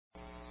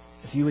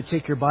If you would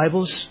take your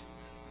Bibles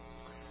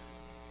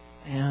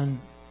and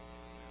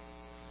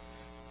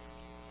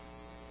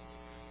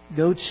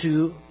go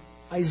to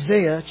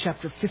Isaiah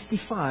chapter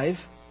 55.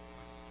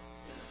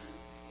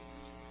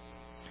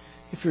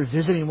 If you're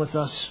visiting with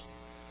us,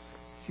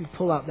 if you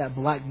pull out that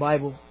black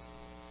Bible,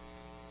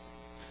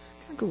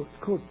 go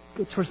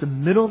towards the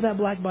middle of that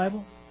black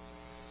Bible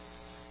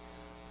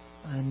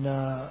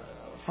and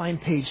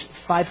find page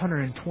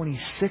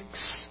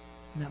 526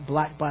 in that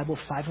black Bible,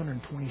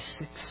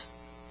 526.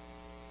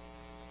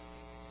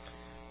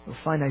 You'll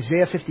find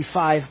Isaiah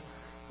 55. I'm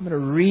going to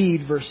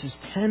read verses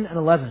 10 and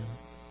 11.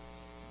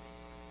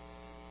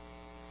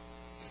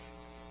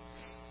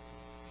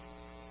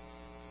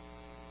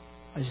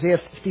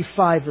 Isaiah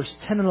 55, verse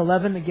 10 and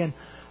 11. Again,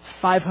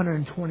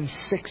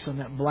 526 on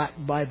that black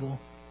Bible.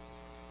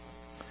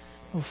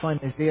 We'll find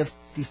Isaiah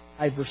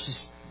 55,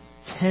 verses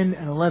 10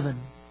 and 11.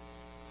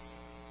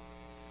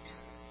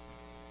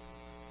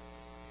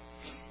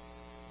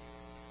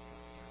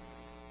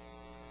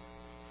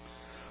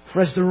 For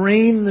as the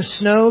rain and the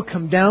snow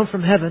come down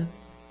from heaven,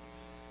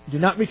 do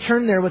not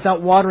return there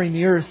without watering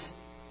the earth,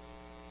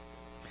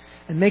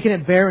 and making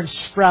it bear and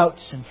sprout,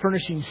 and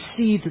furnishing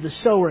seed to the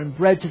sower and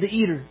bread to the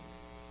eater,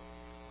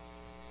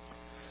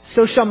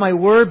 so shall my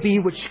word be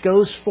which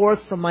goes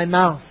forth from my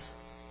mouth.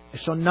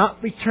 It shall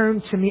not return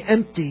to me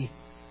empty,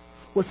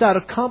 without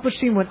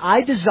accomplishing what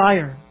I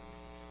desire,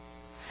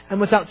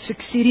 and without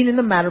succeeding in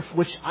the matter for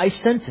which I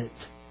sent it,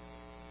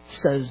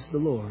 says the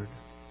Lord.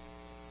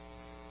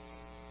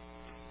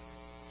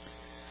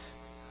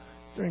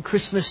 During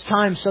Christmas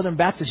time, Southern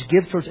Baptists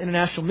give towards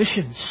international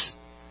missions.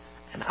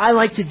 And I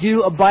like to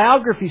do a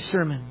biography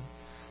sermon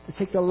to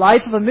take the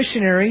life of a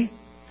missionary,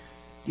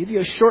 give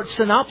you a short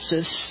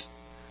synopsis,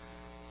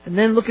 and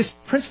then look at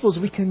principles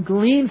we can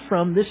glean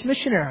from this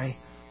missionary.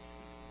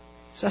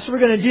 So that's what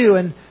we're going to do.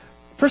 And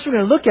the person we're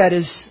going to look at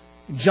is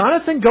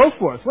Jonathan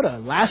Goforth. What a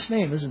last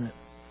name, isn't it?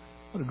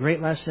 What a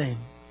great last name.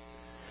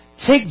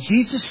 Take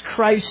Jesus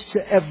Christ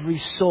to every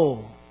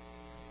soul.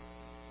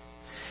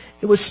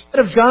 It was said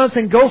of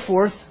Jonathan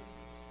Goforth,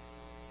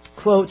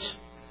 quote,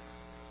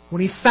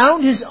 when he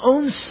found his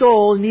own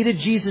soul needed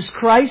Jesus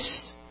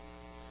Christ,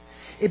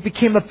 it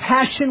became a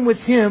passion with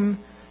him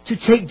to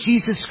take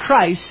Jesus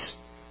Christ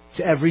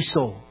to every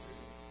soul.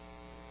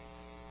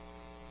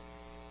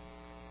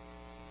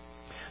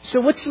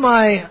 So what's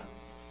my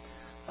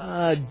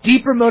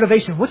deeper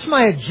motivation? What's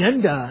my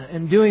agenda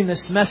in doing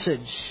this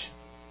message?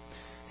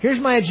 Here's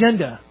my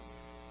agenda.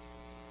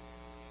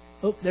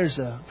 Oh, there's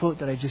a quote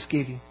that I just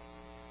gave you.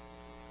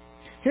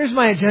 Here's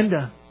my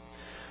agenda.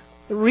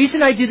 The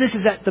reason I do this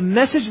is that the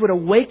message would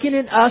awaken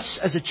in us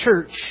as a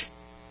church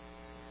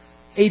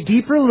a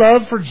deeper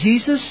love for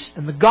Jesus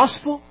and the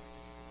gospel,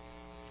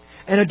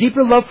 and a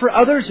deeper love for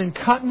others in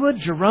Cottonwood,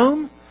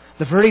 Jerome,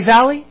 the Verde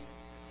Valley,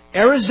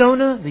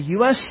 Arizona, the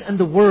U.S., and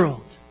the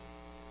world.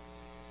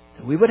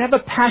 That we would have a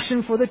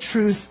passion for the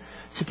truth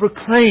to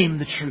proclaim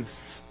the truth.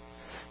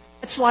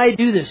 That's why I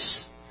do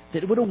this.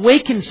 That it would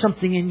awaken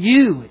something in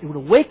you. It would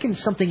awaken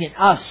something in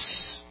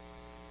us.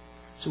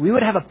 So we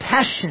would have a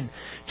passion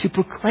to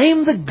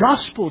proclaim the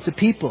gospel to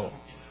people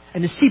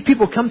and to see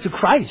people come to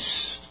Christ.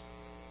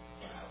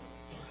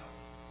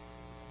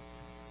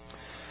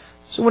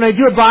 So when I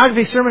do a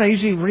biography sermon, I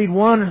usually read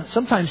one,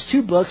 sometimes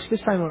two books. This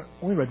time I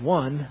only read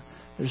one.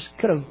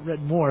 Could have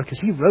read more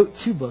because he wrote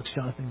two books,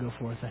 Jonathan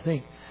Goforth, I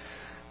think.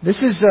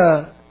 This is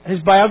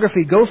his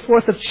biography,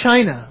 Goforth of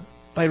China,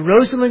 by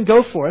Rosalind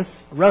Goforth.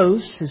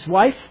 Rose, his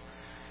wife,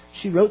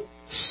 she wrote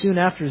soon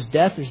after his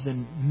death. There's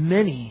been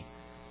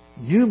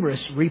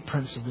numerous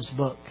reprints of this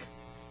book.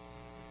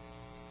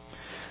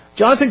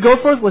 Jonathan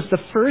Goforth was the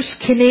first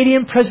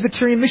Canadian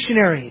Presbyterian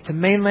missionary to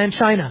mainland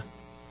China.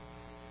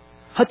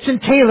 Hudson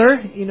Taylor,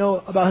 you know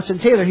about Hudson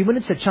Taylor, he went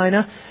into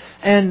China,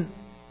 and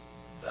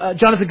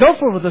Jonathan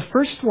Goforth was the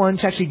first one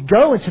to actually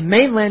go into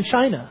mainland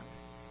China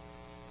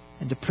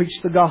and to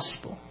preach the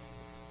gospel.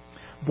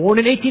 Born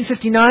in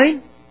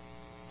 1859,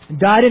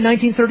 died in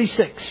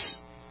 1936.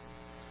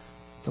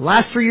 The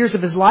last 3 years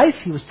of his life,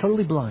 he was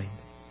totally blind.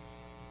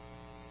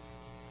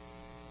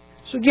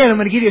 So again, I'm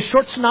going to give you a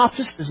short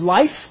synopsis of his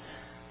life,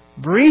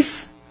 brief,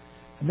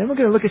 and then we're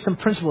going to look at some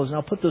principles, and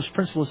I'll put those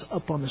principles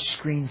up on the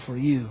screen for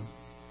you.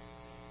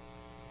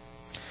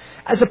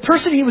 As a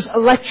person, he was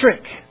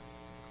electric,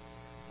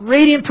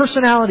 radiant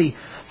personality,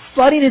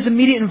 flooding his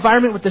immediate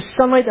environment with the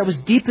sunlight that was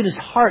deep in his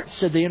heart,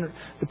 said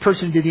the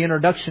person who did the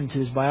introduction to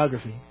his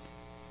biography.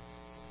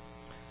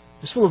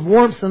 It was full of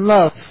warmth and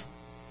love.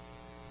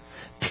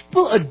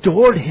 People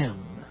adored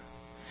him.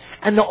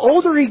 And the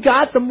older he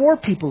got, the more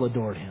people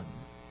adored him.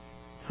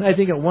 I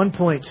think at one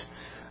point,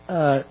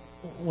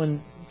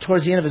 when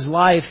towards the end of his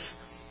life,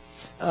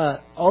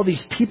 all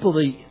these people,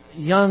 the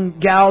young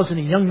gals and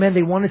the young men,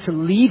 they wanted to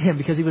leave him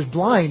because he was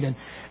blind.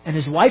 And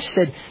his wife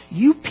said,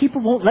 "You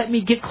people won't let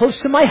me get close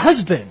to my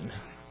husband."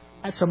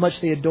 That's how much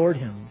they adored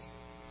him.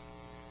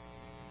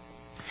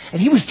 And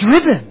he was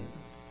driven.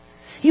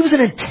 He was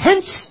an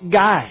intense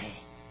guy.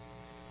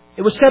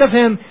 It was said of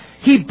him,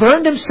 he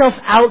burned himself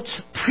out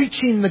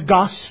preaching the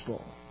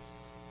gospel.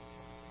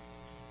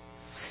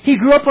 He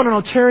grew up on an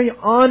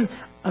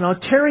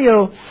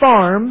Ontario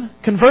farm,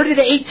 converted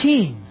at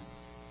 18.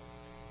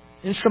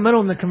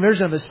 Instrumental in the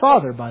conversion of his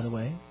father, by the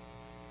way.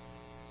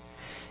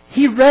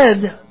 He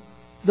read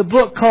the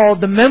book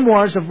called The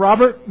Memoirs of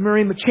Robert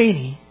Murray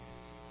McCheyne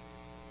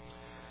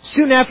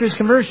soon after his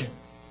conversion.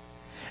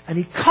 And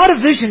he caught a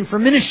vision for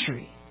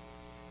ministry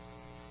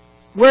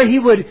where he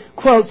would,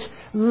 quote,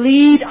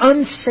 lead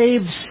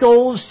unsaved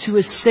souls to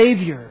his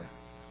Savior.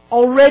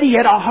 Already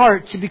had a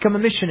heart to become a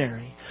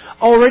missionary.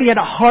 Already had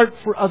a heart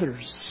for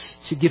others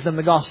to give them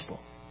the gospel.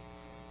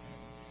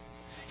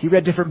 He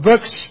read different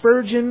books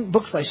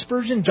by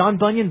Spurgeon, John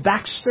Bunyan,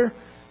 Baxter.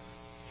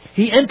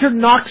 He entered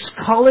Knox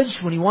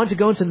College when he wanted to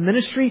go into the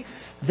ministry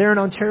there in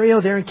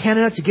Ontario, there in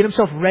Canada, to get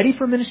himself ready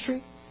for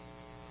ministry.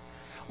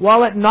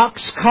 While at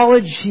Knox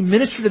College, he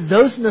ministered to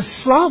those in the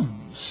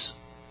slums,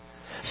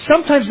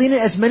 sometimes leading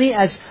as many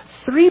as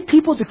 3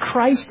 people to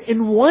Christ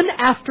in one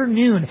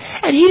afternoon.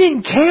 And he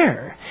didn't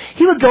care.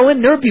 He would go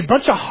in, there would be a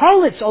bunch of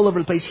harlots all over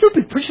the place. He would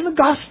be preaching the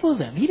gospel to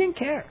them. He didn't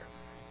care.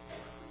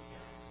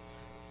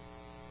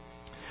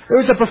 There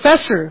was a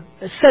professor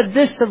that said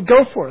this of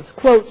Goforth,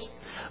 quote,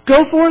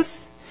 Goforth,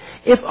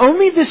 if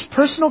only this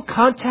personal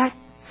contact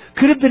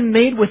could have been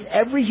made with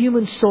every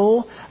human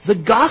soul, the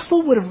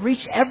gospel would have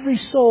reached every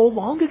soul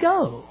long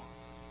ago.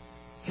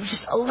 He was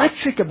just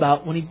electric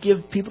about when he'd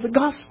give people the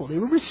gospel. They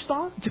would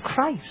respond to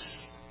Christ.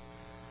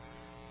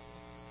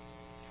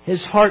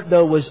 His heart,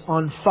 though, was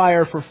on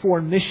fire for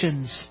foreign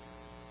missions,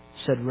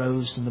 said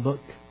Rose in the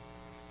book.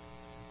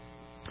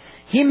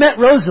 He met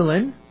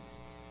Rosalind.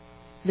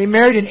 They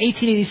married in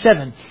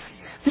 1887.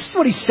 This is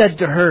what he said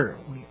to her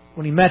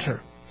when he met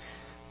her.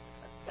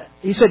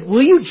 He said,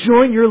 will you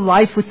join your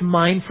life with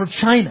mine for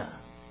China?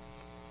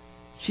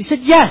 She said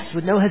yes,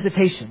 with no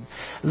hesitation.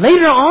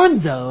 Later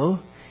on, though,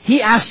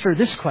 he asked her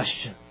this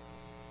question.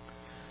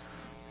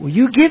 Will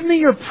you give me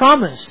your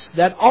promise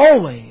that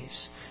always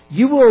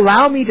you will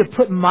allow me to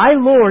put my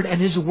Lord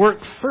and His work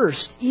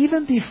first,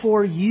 even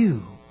before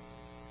you?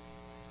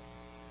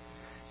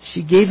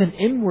 She gave an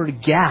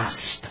inward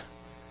gasp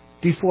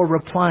before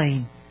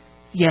replying,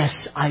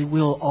 yes, I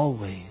will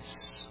always.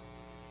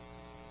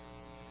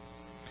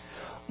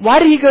 Why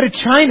did he go to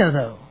China,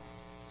 though?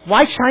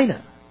 Why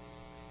China?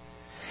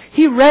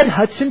 He read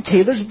Hudson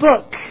Taylor's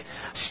book,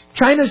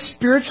 China's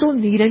Spiritual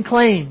Need and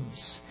Claims.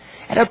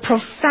 It had a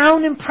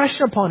profound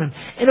impression upon him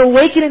and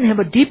awakened in him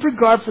a deep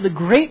regard for the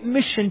great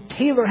mission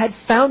Taylor had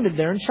founded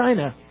there in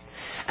China.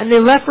 And they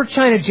left for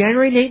China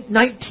January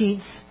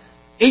 19th,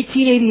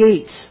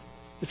 1888.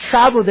 The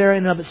travel there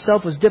in and of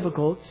itself was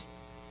difficult.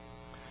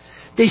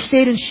 They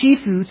stayed in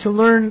Shifu to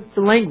learn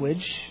the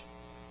language.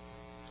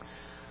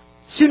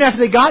 Soon after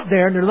they got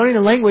there and they're learning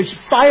the language,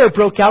 fire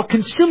broke out,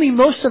 consuming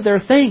most of their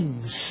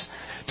things.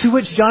 To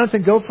which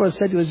Jonathan Goforth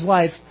said to his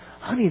wife,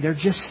 honey, they're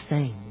just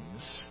things.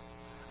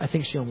 I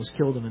think she almost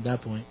killed him at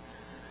that point.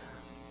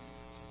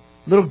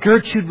 Little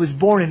Gertrude was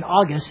born in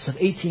August of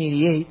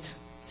 1888.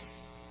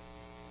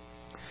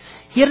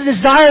 He had a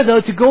desire,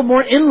 though, to go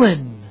more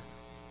inland.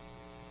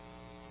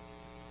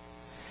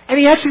 And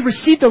he actually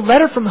received a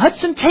letter from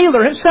Hudson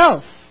Taylor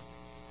himself.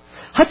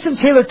 Hudson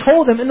Taylor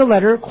told him in the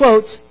letter,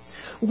 quote,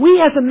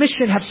 we as a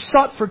mission have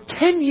sought for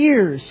 10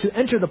 years to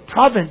enter the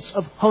province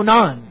of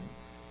Honan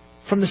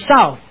from the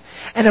south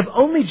and have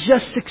only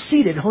just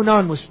succeeded.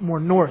 Honan was more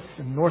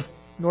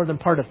northern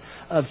part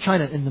of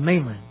China in the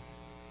mainland.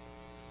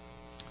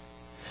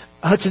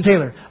 Hudson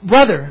Taylor,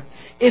 brother,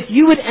 if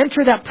you would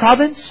enter that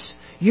province,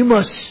 you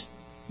must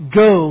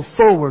go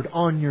forward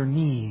on your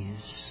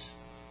knees.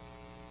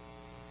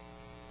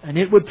 And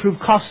it would prove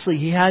costly.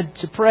 He had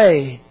to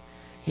pray.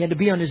 He had to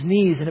be on his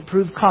knees, and it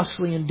proved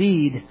costly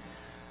indeed.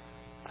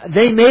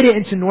 They made it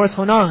into North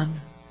Honan,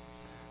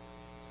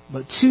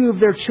 but 2 of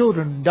their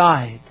children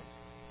died.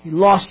 He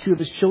lost 2 of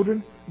his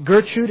children,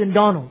 Gertrude and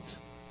Donald.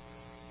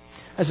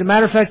 As a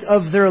matter of fact,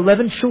 of their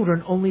 11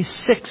 children, only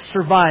 6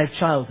 survived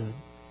childhood.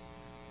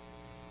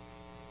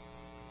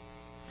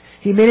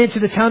 He made it to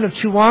the town of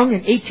Chuang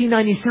in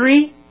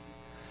 1893,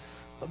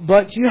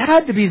 but you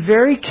had to be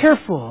very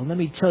careful. Let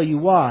me tell you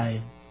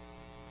why.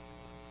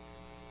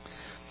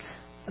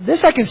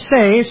 This I can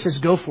say, says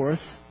Goforth,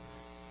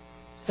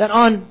 that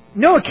on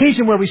no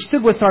occasion where we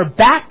stood with our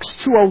backs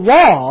to a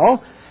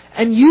wall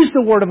and used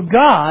the Word of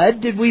God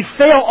did we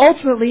fail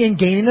ultimately in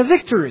gaining a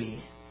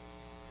victory.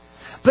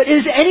 But it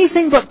is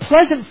anything but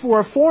pleasant for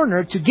a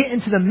foreigner to get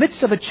into the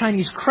midst of a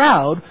Chinese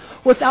crowd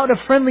without a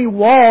friendly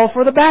wall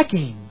for the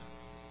backing.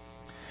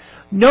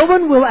 No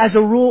one will, as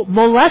a rule,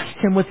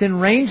 molest him within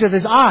range of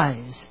his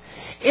eyes.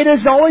 It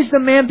is always the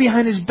man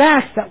behind his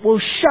back that will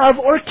shove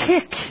or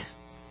kick.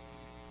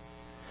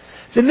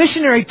 The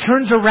missionary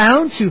turns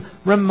around to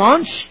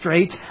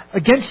remonstrate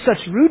against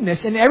such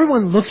rudeness, and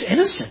everyone looks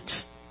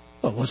innocent.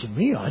 Well, it wasn't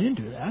me. I didn't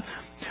do that.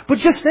 But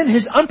just then,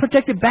 his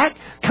unprotected back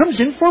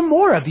comes in for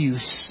more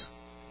abuse.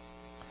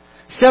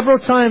 Several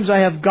times I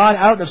have got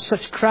out of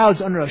such crowds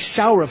under a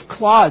shower of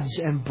clods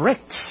and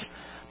bricks,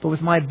 but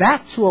with my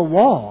back to a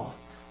wall,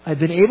 I've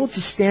been able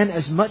to stand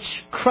as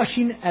much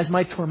crushing as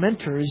my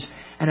tormentors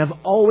and have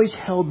always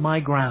held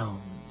my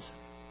ground.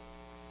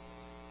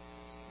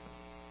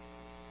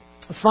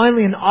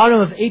 Finally, in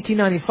autumn of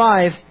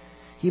 1895,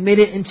 he made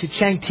it into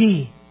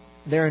Changti,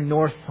 there in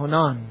North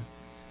Honan.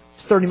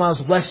 It's 30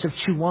 miles west of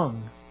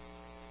Chuang.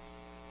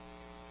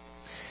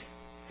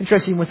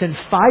 Interesting, within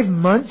 5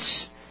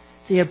 months,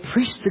 they had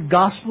preached the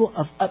gospel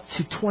of up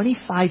to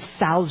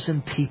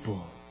 25,000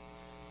 people.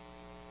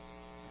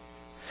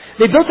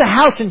 They built a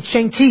house in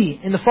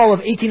Changti in the fall of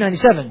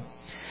 1897.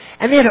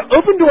 And they had an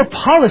open door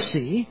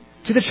policy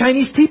to the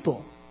Chinese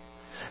people.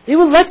 They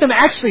would let them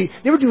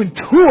they were doing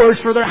tours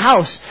for their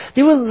house.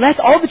 They would let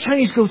all the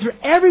Chinese go through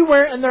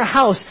everywhere in their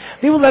house.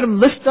 They would let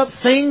them lift up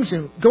things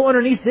and go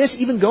underneath this,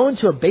 even go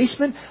into a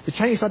basement. The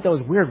Chinese thought that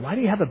was weird. Why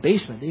do you have a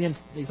basement? They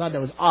thought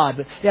that was odd,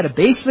 but they had a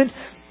basement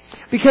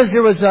because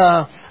there was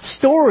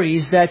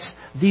stories that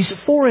these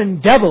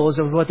foreign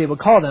devils, or what they would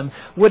call them,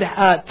 would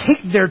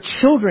take their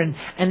children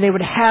and they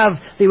would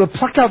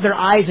pluck out their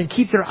eyes and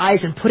keep their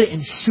eyes and put it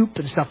in soup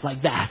and stuff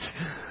like that.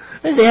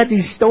 And they had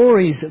these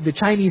stories, the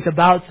Chinese,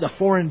 about the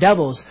foreign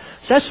devils.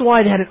 So that's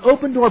why they had an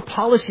open door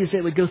policy, as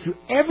they would go through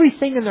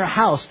everything in their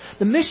house.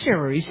 The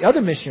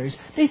other missionaries,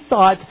 they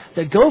thought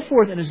that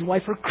Goforth and his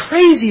wife were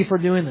crazy for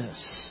doing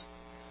this.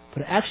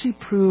 But it actually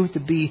proved to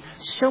be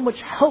so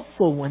much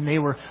helpful when they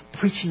were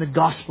preaching the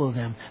gospel to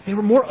them. They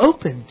were more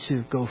open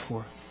to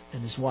Goforth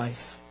and his wife.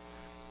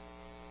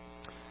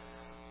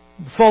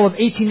 In the fall of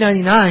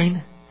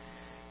 1899,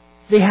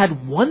 they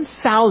had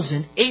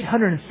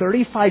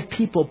 1,835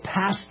 people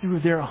pass through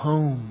their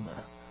home.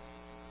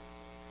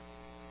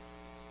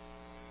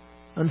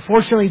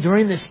 Unfortunately,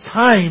 during this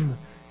time,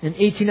 in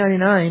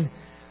 1899,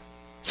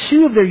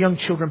 2 of their young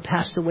children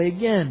passed away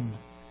again.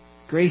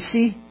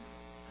 Gracie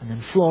and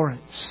then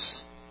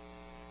Florence.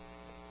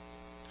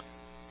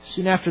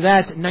 Soon after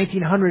that, in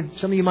 1900,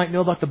 some of you might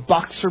know about the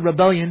Boxer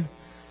Rebellion,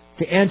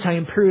 the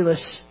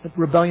anti-imperialist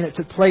rebellion that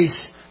took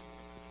place.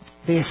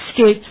 They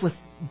escaped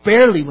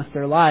barely with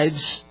their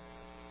lives.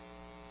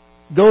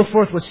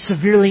 Goforth was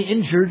severely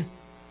injured,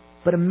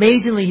 but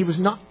amazingly he was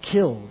not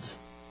killed.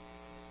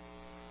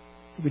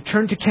 He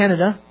returned to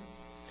Canada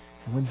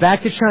and went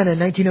back to China in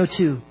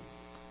 1902.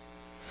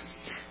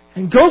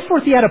 And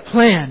Goforth, he had a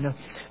plan.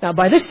 Now,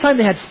 by this time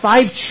they had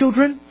 5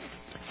 children,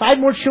 5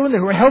 more children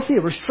that were healthy,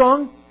 that were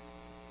strong.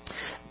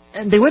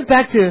 And they went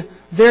back to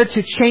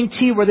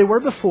Changti, where they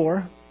were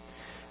before,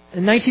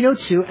 in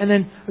 1902. And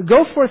then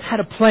Goforth had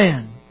a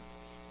plan.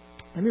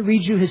 Let me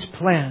read you his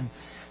plan.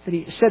 That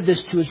he said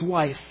this to his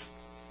wife.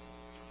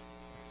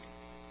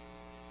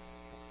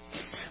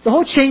 The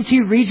whole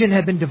Changti region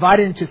had been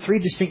divided into 3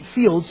 distinct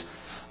fields.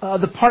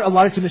 The part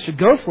allotted to Mr.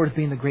 Goforth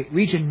being the great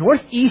region,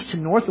 northeast to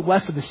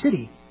northwest of the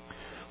city,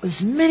 with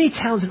many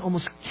towns and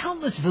almost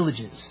countless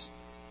villages.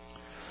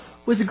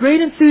 With great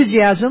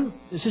enthusiasm,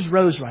 this is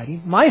Rose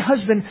writing, my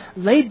husband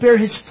laid bare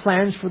his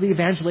plans for the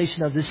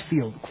evangelization of this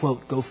field.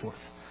 Quote, Goforth.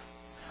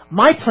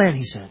 My plan,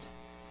 he said,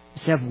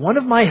 is to have one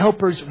of my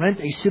helpers rent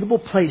a suitable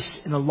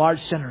place in a large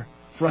center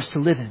for us to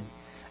live in,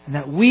 and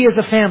that we as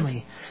a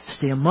family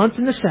stay a month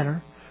in the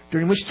center,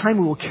 during which time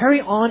we will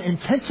carry on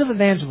intensive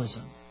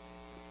evangelism.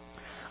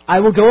 I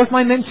will go with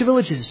my men to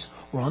villages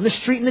or on the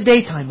street in the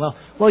daytime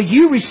while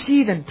you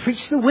receive and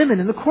preach to the women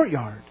in the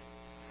courtyard.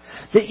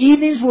 The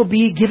evenings will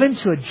be given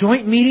to a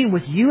joint meeting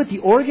with you at the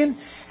organ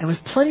and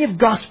with plenty of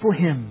gospel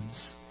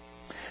hymns.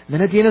 And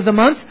then at the end of the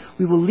month,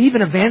 we will leave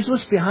an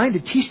evangelist behind to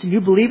teach the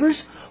new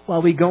believers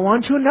while we go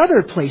on to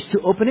another place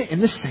to open it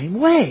in the same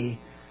way.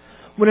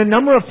 When a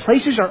number of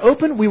places are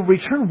open, we will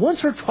return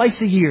once or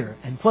twice a year.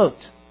 End quote.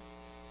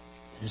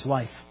 And his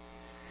wife.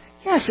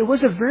 Yes, it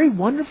was a very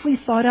wonderfully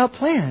thought out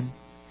plan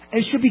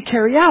and should be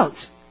carried out.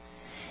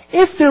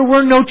 If there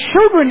were no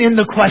children in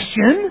the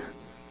question.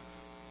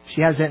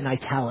 She has that in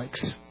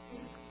italics.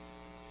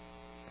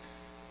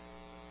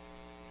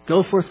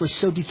 Goforth was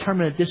so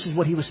determined that this is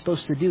what he was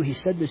supposed to do. He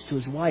said this to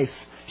his wife.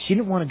 She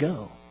didn't want to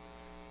go.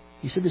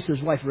 He said this to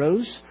his wife,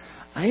 Rose,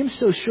 I am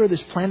so sure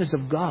this plan is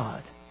of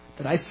God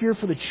that I fear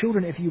for the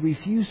children if you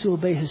refuse to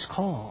obey His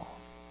call.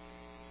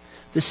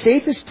 The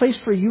safest place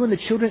for you and the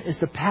children is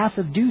the path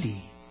of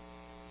duty.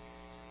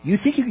 You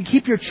think you can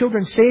keep your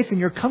children safe in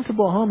your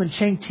comfortable home in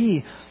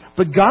Changti,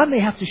 but God may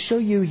have to show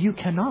you you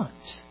cannot.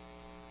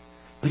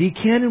 But He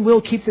can and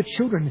will keep the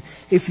children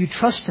if you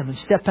trust Him and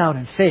step out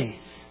in faith.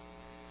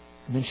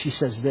 And then she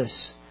says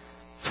this,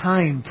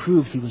 time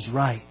proved he was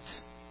right.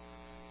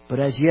 But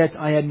as yet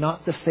I had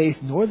not the faith,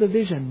 nor the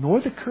vision, nor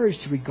the courage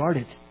to regard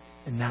it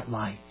in that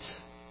light.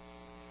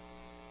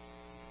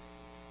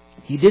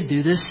 He did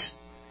do this.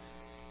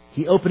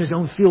 He opened his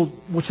own field,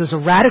 which was a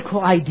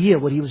radical idea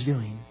what he was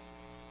doing.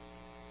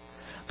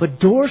 But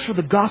doors for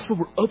the gospel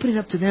were opening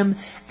up to them,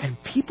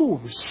 and people were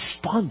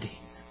responding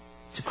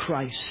to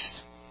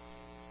Christ.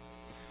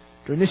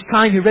 During this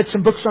time, he read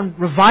some books on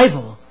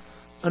revival.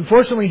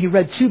 Unfortunately, he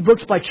read 2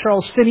 books by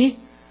Charles Finney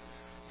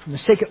from the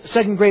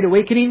Second Great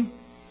Awakening.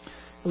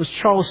 It was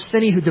Charles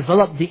Finney who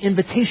developed the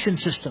invitation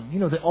system. You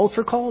know, the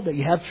altar call that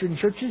you have in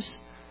churches?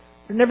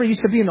 There never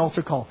used to be an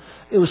altar call.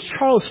 It was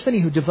Charles Finney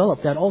who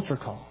developed that altar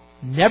call.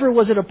 Never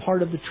was it a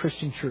part of the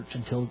Christian church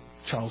until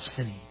Charles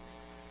Finney.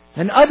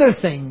 And other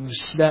things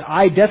that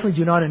I definitely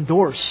do not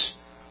endorse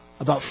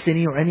about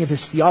Finney or any of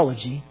his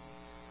theology.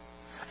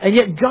 And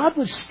yet God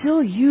would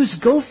still use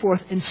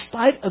Goforth in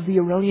spite of the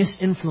erroneous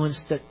influence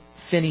that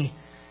Finney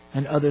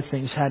and other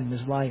things had in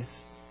his life.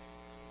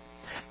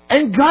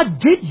 And God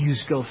did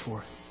use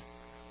Goforth.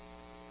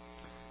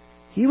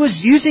 He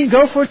was using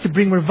Goforth to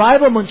bring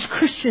revival amongst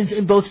Christians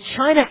in both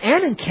China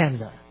and in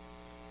Canada.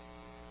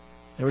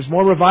 There was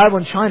more revival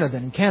in China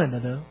than in Canada,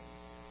 though.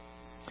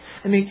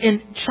 I mean,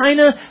 in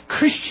China,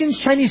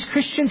 Chinese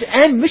Christians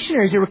and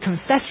missionaries, they were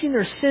confessing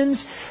their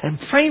sins and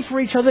praying for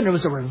each other. And there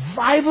was a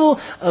revival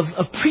of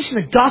preaching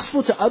the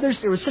gospel to others.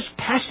 There was such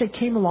passion that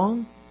came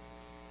along.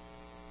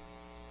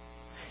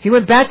 He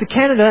went back to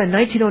Canada in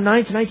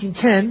 1909 to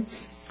 1910,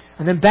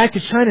 and then back to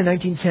China in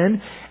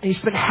 1910, and he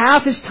spent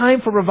half his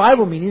time for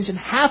revival meetings and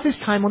half his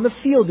time on the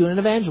field doing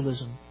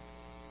evangelism.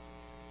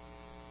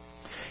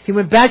 He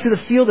went back to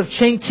the field of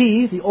Cheng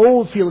Ti, the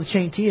old field of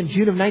Cheng Ti, in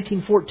June of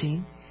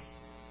 1914.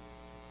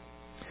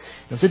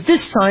 It was at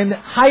this time that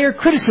higher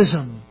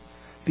criticism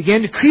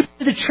began to creep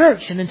into the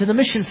church and into the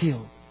mission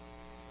field.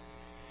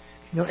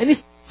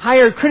 Any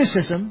higher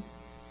criticism,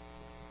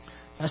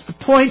 that's the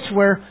point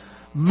where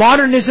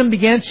modernism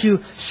began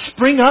to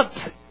spring up,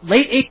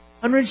 late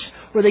 1800s,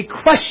 where they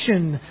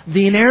questioned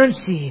the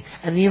inerrancy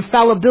and the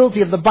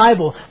infallibility of the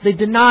Bible. They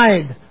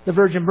denied the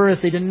virgin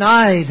birth. They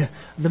denied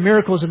the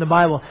miracles in the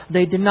Bible.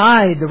 They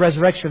denied the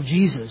resurrection of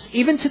Jesus.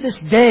 Even to this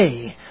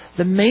day,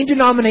 the main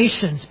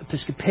denominations,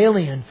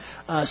 Episcopalian,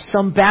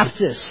 some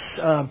Baptists,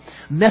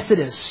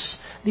 Methodists,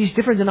 these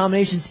different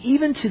denominations,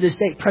 even to this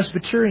day,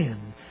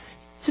 Presbyterian,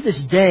 to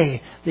this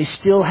day, they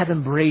still have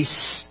embraced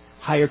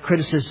higher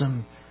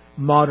criticism,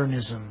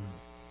 modernism.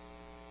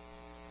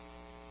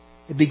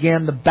 It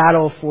began the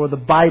battle for the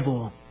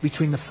Bible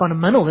between the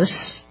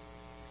fundamentalists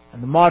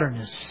and the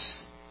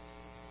modernists.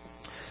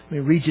 Let me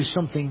read you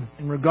something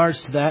in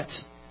regards to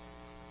that.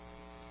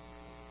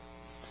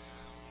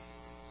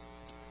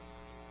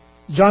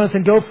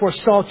 Jonathan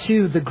Goforth saw,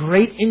 too, the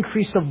great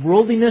increase of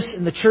worldliness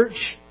in the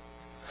church.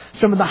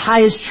 Some of the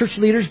highest church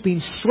leaders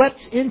being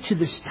swept into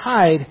this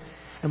tide.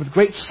 And with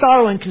great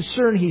sorrow and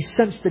concern, he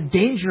sensed the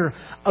danger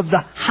of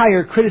the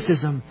higher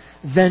criticism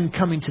then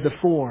coming to the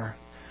fore.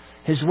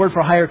 His word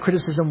for higher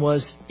criticism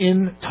was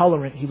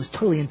intolerant. He was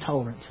totally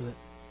intolerant to it.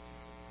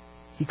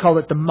 He called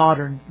it the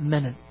modern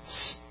menace.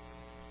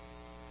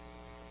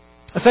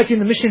 Affecting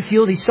the mission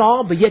field, he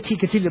saw, but yet he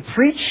continued to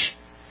preach.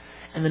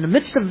 And in the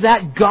midst of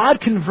that, God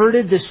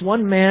converted this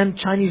one man,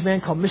 Chinese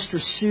man called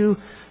Mr. Su,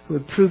 who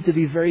would prove to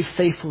be very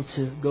faithful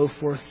to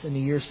Goforth in the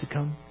years to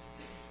come.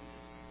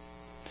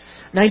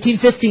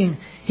 1915,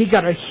 he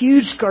got a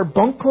huge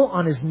carbuncle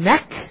on his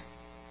neck.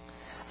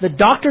 The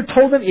doctor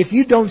told him, if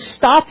you don't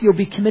stop, you'll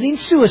be committing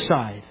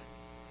suicide.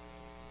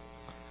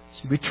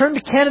 So he returned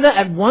to Canada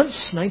at once,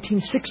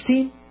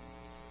 1916.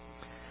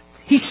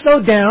 He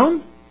slowed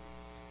down,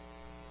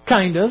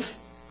 kind of.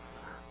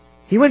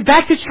 He went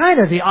back to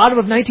China the autumn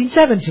of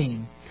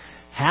 1917.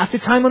 Half the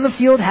time on the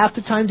field, half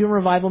the time doing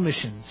revival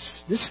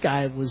missions. This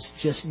guy was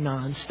just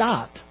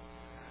nonstop.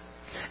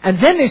 And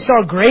then they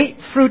saw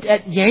great fruit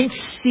at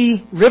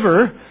Yangtze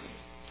River.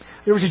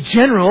 There was a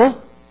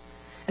general,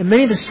 and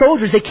many of the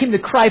soldiers, they came to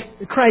Christ.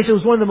 It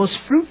was one of the most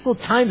fruitful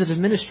times of his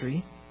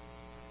ministry.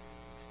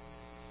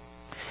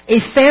 A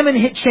famine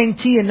hit Cheng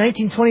Ti in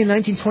 1920 and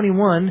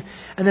 1921,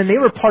 and then they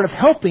were part of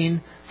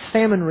helping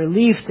famine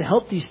relief to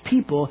help these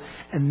people,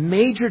 and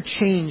major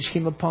change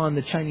came upon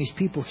the Chinese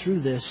people through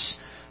this,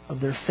 of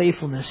their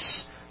faithfulness.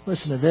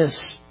 Listen to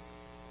this.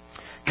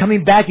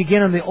 Coming back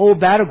again on the old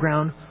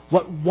battleground,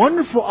 what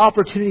wonderful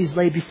opportunities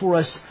lay before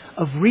us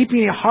of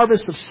reaping a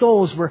harvest of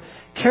souls where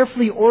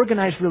carefully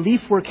organized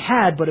relief work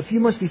had, but a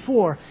few months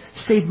before,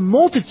 saved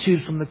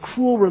multitudes from the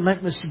cruel,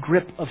 relentless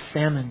grip of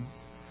famine.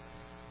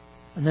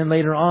 And then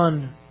later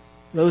on,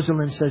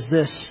 Rosalind says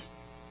this.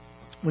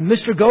 When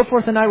Mr.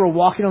 Goforth and I were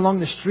walking along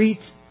the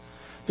street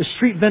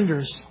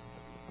vendors,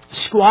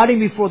 squatting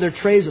before their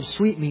trays of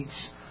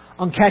sweetmeats,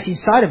 on catching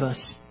sight of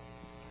us,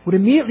 would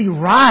immediately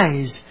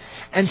rise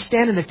and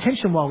stand in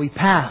attention while we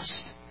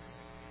passed.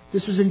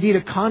 This was indeed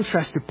a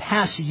contrast to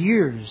past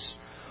years,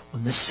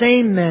 when the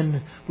same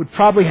men would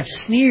probably have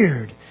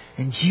sneered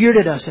and jeered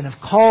at us and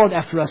have called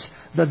after us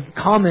the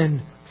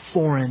common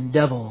foreign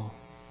devil.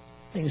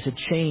 Things had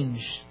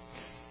changed.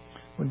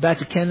 Went back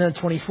to Canada in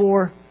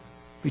 24,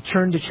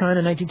 returned to China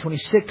in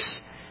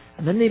 1926,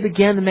 and then they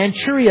began the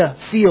Manchuria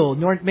field.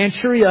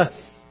 Manchuria,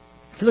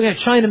 if you're looking at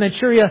China,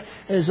 Manchuria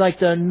is like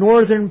the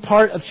northern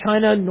part of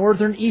China,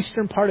 northern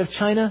eastern part of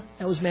China.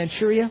 That was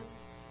Manchuria.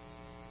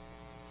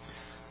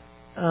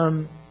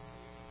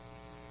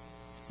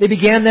 They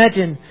began that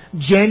in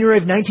January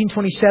of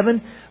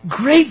 1927.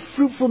 Great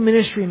fruitful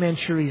ministry in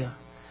Manchuria.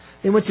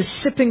 They went to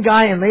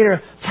Sipingai and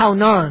later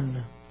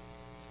Taunan.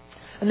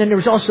 And then there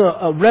was also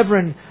a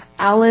Reverend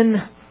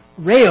Alan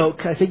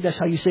Rayok, I think that's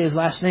how you say his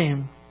last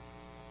name.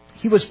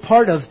 He was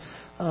part of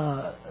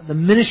the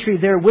ministry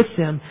there with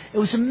them. It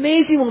was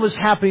amazing what was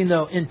happening,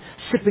 though, in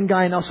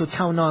Sipingai and also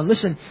Taunan.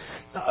 Listen,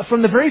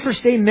 from the very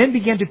first day, men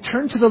began to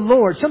turn to the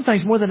Lord,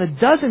 sometimes more than a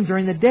dozen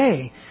during the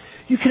day.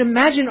 You can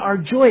imagine our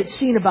joy at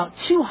seeing about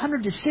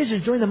 200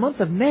 decisions during the month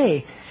of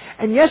May.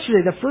 And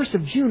yesterday, the 1st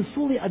of June,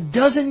 fully a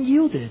dozen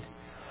yielded.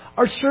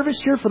 Our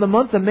service here for the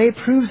month of May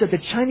proves that the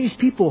Chinese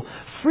people,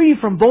 free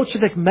from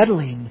Bolshevik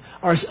meddling,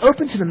 are as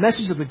open to the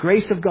message of the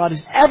grace of God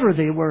as ever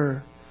they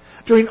were.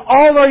 During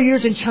all our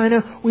years in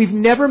China, we've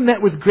never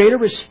met with greater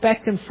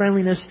respect and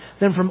friendliness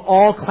than from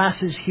all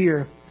classes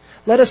here.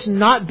 Let us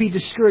not be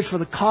discouraged, for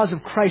the cause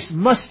of Christ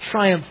must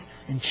triumph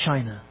in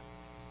China.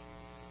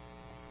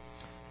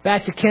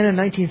 Back to Canada in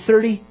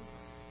 1930,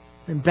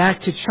 and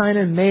back to China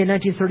in May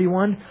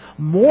 1931.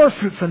 More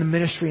fruit from the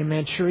ministry in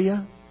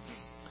Manchuria.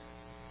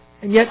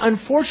 And yet,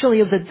 unfortunately,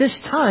 it was at this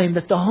time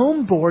that the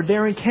Home Board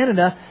there in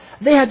Canada,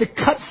 they had to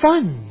cut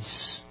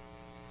funds.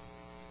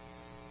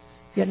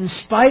 Yet in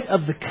spite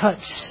of the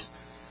cuts,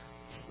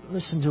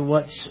 listen to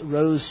what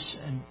Rose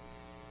and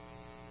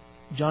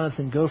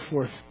Jonathan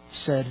Goforth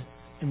said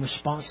in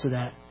response to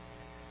that.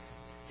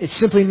 It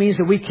simply means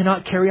that we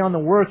cannot carry on the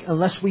work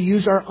unless we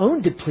use our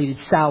own depleted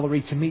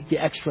salary to meet the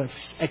extra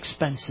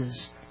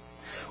expenses.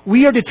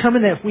 We are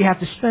determined that if we have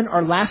to spend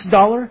our last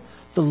dollar,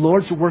 the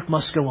Lord's work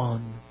must go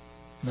on.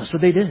 And that's what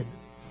they did.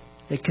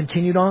 They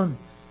continued on.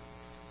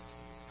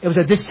 It was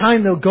at this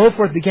time, though,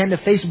 Goforth began to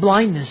face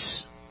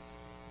blindness.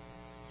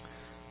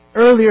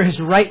 Earlier, his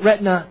right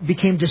retina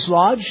became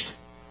dislodged,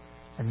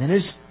 and then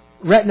his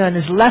retina in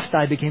his left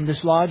eye became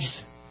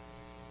dislodged.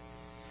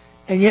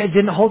 And yet it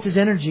didn't halt his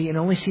energy, and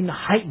only seemed to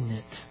heighten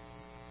it.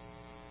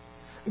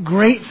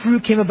 Great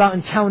fruit came about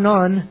in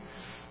Taunan.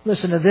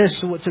 Listen to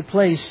this, what took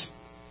place.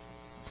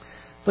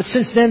 But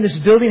since then, this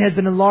building has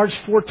been enlarged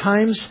 4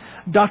 times.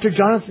 Dr.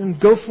 Jonathan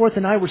Goforth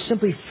and I were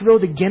simply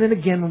thrilled again and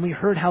again when we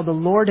heard how the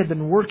Lord had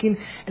been working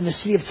in the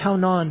city of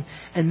Taunan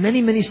and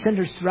many, many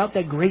centers throughout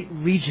that great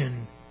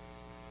region.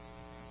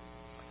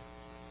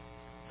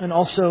 And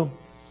also,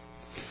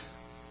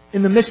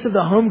 in the midst of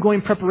the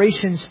homegoing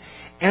preparations,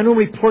 annual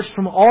reports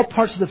from all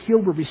parts of the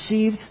field were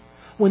received.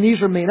 When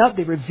these were made up,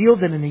 they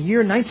revealed that in the year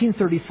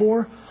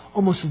 1934,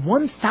 almost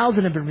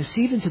 1,000 had been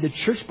received into the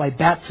church by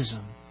baptism.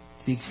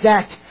 To be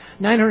exact,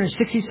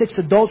 966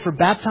 adults were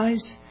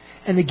baptized,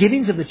 and the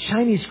givings of the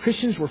Chinese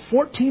Christians were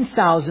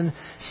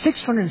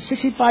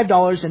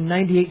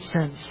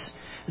 $14,665.98.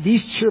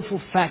 These cheerful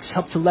facts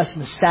helped to lessen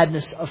the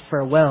sadness of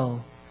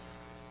farewell.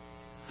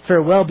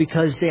 Farewell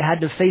because they had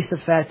to face the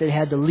fact they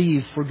had to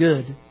leave for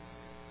good.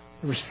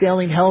 There was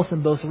failing health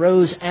in both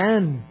Rose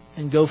and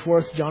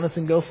Goforth,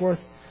 Jonathan Goforth.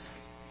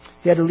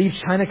 They had to leave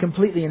China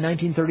completely in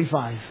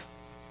 1935.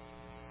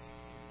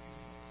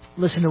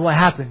 Listen to what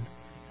happened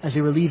as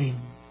they were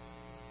leaving.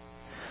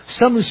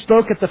 Some who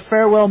spoke at the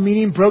farewell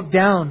meeting broke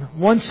down.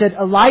 One said,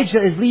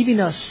 "Elijah is leaving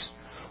us.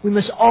 We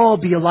must all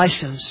be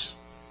Elishas."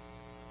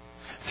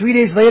 3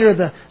 days later,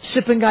 the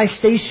Sipingai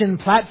station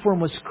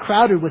platform was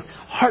crowded with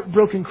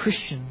heartbroken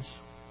Christians.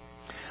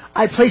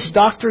 I placed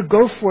Dr.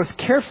 Goforth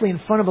carefully in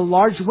front of a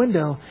large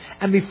window,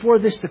 and before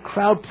this the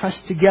crowd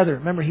pressed together.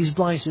 Remember, he's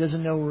blind, so he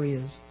doesn't know where he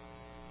is.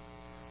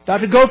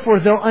 Dr.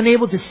 Goforth, though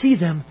unable to see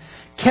them,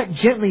 kept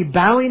gently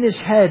bowing his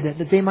head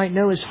that they might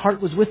know his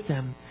heart was with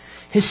them.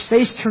 His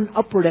face turned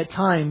upward at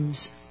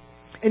times,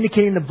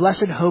 indicating the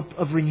blessed hope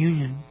of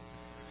reunion.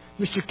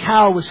 Mr.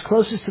 Cow was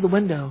closest to the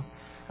window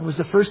and was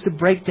the first to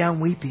break down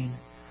weeping.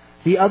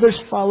 The others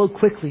followed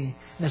quickly,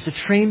 and as the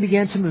train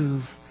began to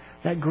move,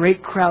 that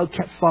great crowd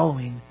kept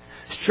following,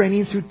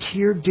 straining through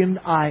tear-dimmed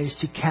eyes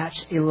to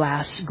catch a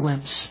last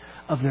glimpse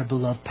of their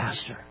beloved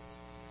pastor.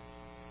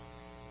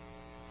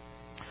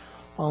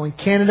 While in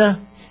Canada,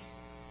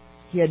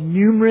 he had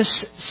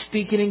numerous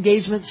speaking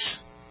engagements.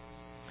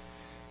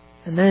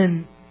 And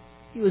then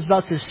he was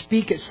about to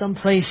speak at some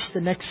place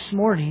the next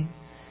morning,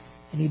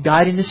 and he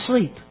died in his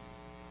sleep.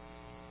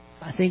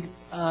 I think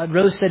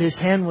Rose said his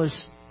head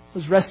was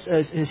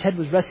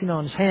resting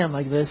on his hand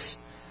like this.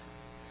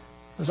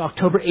 It was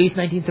October 8th,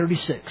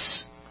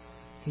 1936.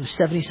 He was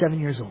 77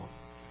 years old.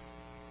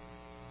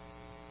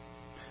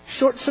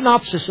 Short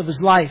synopsis of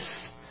his life.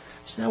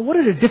 So now, what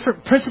are the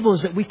different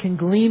principles that we can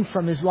glean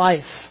from his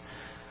life?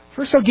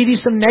 First, I'll give you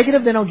some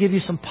negative, then I'll give you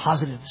some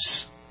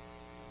positives.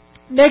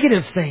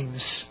 Negative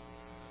things.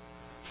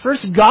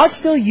 First, God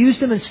still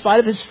used him in spite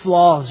of his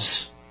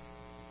flaws.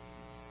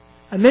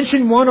 I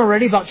mentioned one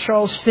already about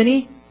Charles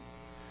Finney.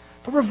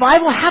 But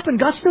revival happened.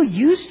 God still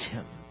used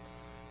him.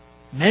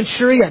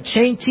 Manchuria,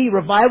 Changti,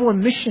 revival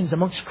and missions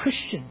amongst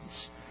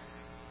Christians.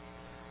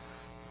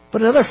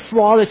 But another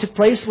flaw that took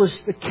place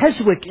was the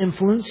Keswick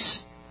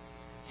influence.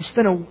 He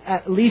spent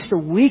at least a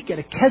week at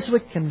a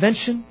Keswick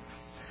convention.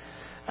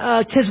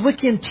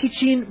 Keswickian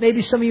teaching,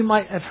 maybe some of you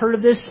might have heard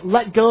of this,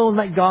 let go and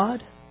let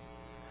God.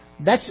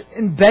 That's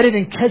embedded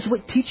in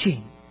Keswick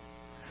teaching.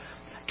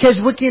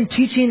 Keswickian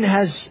teaching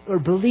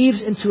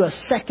believes in a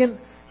second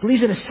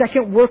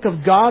work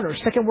of God or a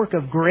second work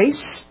of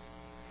grace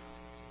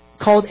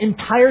called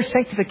entire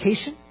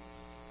sanctification.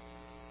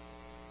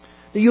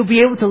 That you'll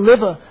be able to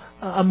live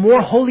a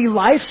more holy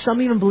life.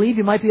 Some even believe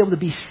you might be able to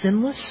be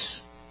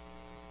sinless.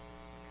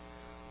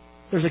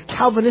 There's a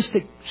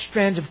Calvinistic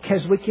strand of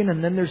Keswickian,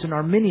 and then there's an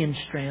Arminian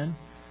strand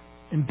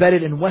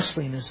embedded in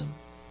Wesleyanism.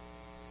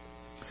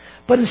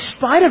 But in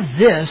spite of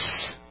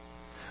this,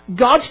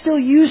 God still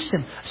used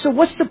him. So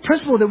what's the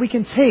principle that we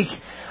can take?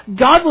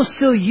 God will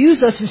still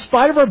use us in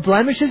spite of our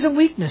blemishes and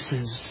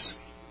weaknesses.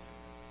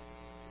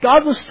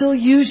 God will still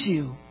use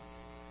you.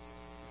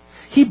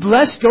 He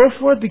blessed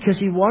Goforth because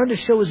He wanted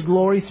to show His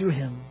glory through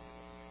him.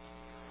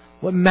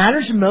 What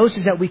matters most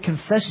is that we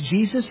confess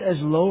Jesus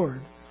as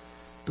Lord,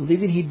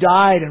 believing He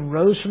died and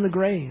rose from the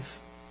grave,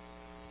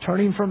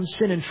 turning from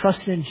sin and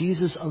trusting in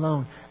Jesus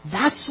alone.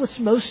 That's what's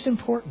most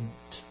important.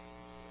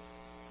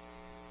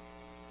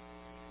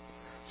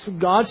 So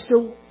God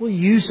still will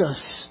use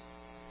us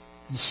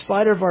in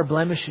spite of our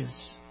blemishes,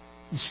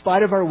 in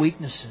spite of our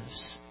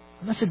weaknesses.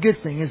 And that's a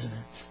good thing, isn't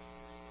it?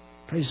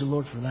 Praise the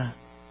Lord for that.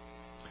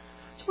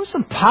 So what are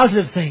some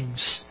positive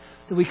things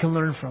that we can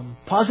learn from?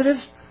 Positive?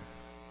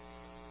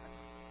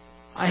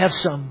 I have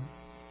some.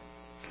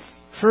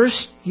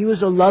 First, he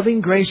was a loving,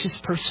 gracious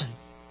person.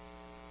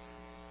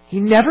 He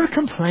never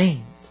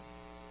complained.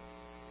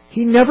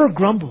 He never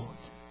grumbled.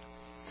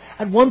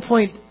 At one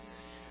point,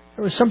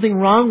 there was something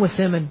wrong with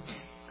him, and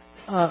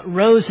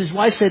Rose, his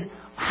wife, said,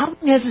 "How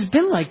long has it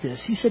been like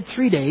this?" He said,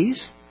 3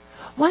 days.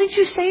 "Why didn't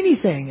you say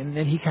anything?" And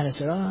then he kind of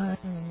said, I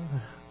don't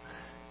know.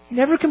 He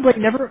never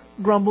complained, never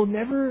grumbled,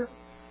 never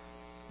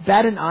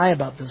batted an eye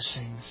about those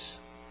things.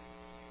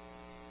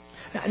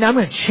 Now I'm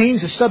going to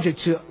change the subject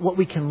to what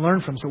we can learn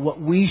from, so what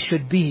we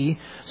should be.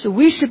 So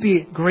we should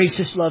be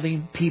gracious,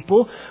 loving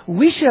people.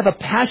 We should have a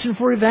passion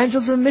for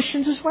evangelism and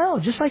missions as well,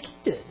 just like he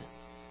did.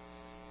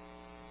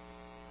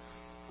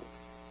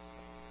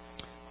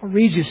 I'll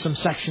read you some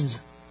sections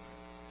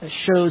that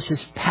shows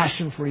his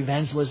passion for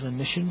evangelism and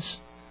missions.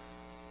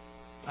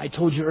 I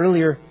told you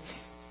earlier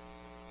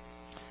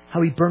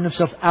how he burned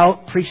himself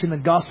out preaching the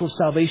gospel of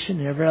salvation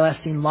and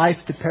everlasting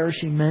life to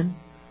perishing men.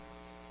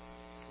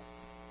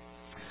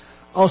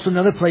 Also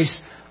another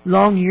place,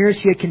 long years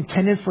he had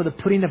contended for the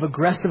putting of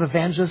aggressive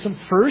evangelism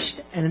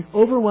first and an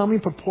overwhelming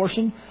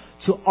proportion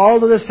to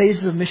all other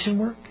phases of mission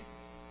work.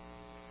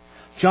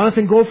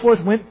 Jonathan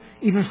Goforth went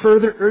even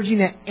further, urging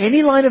that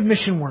any line of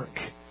mission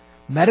work,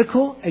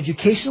 medical,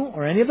 educational,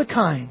 or any of the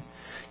kind,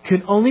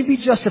 could only be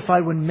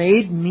justified when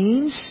made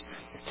means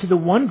to the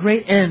one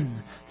great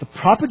end, the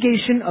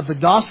propagation of the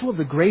gospel of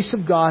the grace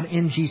of God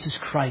in Jesus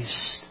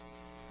Christ.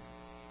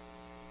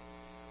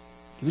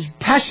 He was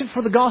passionate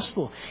for the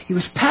gospel. He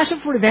was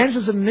passionate for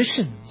evangelism and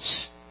missions.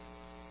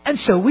 And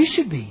so we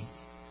should be.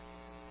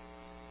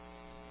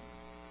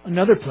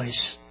 Another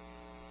place.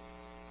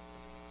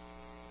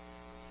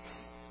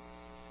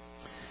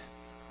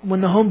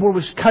 When the Home Board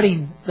was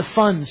cutting the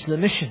funds to the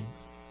mission,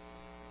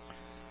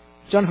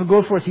 Jonathan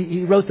Goforth,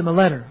 he wrote them a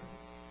letter.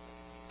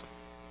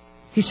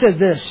 He said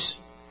this: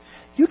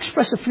 "You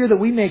express a fear that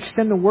we may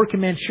extend the work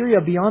in Manchuria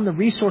beyond the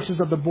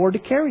resources of the board to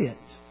carry it.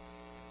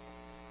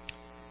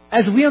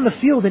 As we on the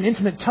field in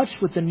intimate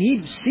touch with the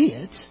need see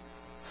it,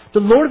 the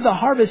Lord of the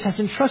harvest has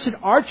entrusted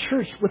our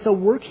church with the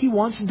work He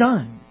wants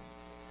done."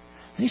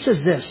 And he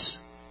says this: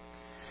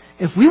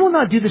 "If we will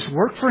not do this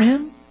work for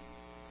Him,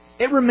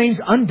 it remains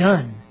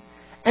undone,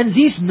 and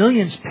these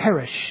millions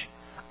perish.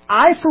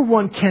 I, for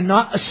one,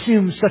 cannot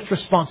assume such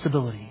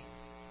responsibility."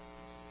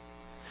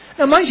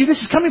 Now, mind you,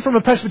 this is coming from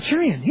a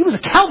Presbyterian. He was a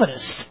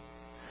Calvinist.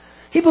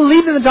 He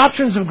believed in the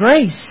doctrines of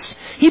grace.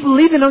 He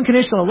believed in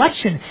unconditional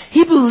election.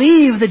 He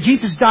believed that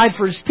Jesus died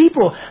for His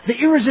people. The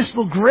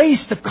irresistible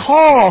grace, the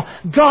call,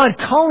 God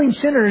calling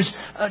sinners,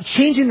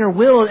 changing their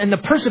will, and the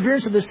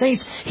perseverance of the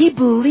saints. He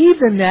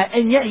believed in that,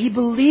 and yet he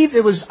believed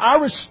it was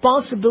our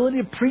responsibility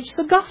to preach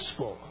the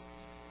gospel.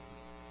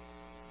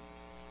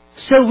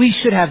 So we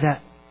should have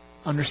that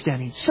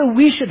understanding. So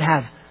we should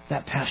have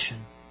that passion.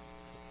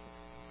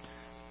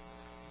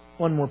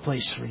 One more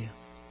place for you.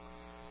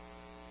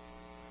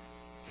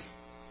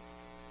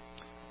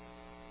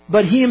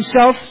 "But he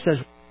himself,"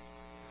 says,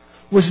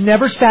 "was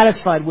never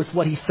satisfied with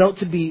what he felt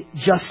to be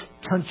just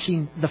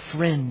touching the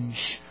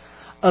fringe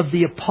of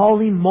the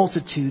appalling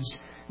multitudes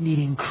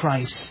needing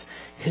Christ.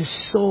 His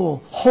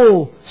soul,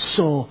 whole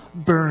soul,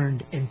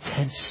 burned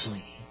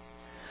intensely."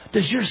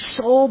 Does your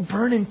soul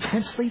burn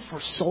intensely for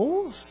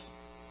souls?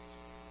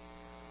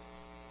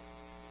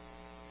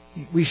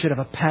 We should have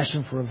a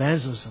passion for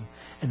evangelism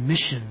and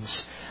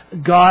missions.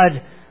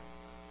 God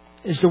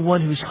is the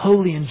one who's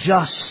holy and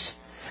just.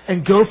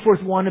 And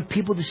Goforth wanted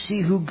people to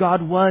see who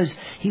God was.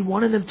 He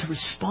wanted them to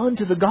respond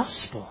to the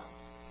gospel.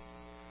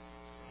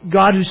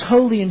 God, who's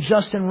holy and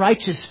just and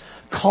righteous,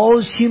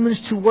 calls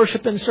humans to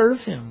worship and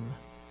serve Him.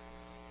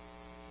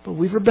 But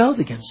we've rebelled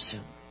against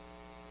Him.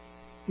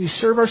 We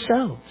serve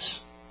ourselves.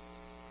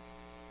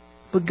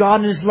 But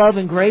God, in His love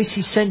and grace,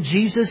 He sent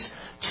Jesus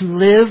to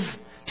live,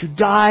 to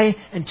die,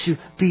 and to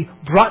be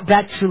brought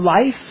back to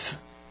life.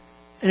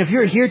 And if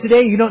you're here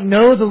today, you don't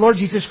know the Lord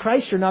Jesus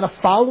Christ, you're not a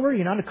follower,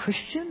 you're not a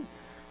Christian,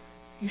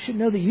 you should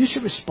know that you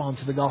should respond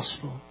to the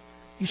gospel.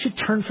 You should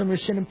turn from your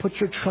sin and put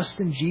your trust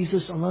in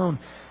Jesus alone.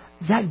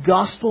 That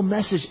gospel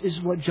message is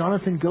what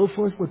Jonathan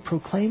Goforth would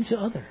proclaim to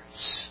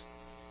others.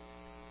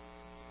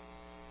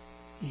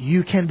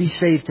 You can be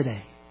saved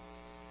today.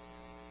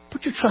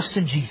 Put your trust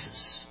in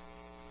Jesus.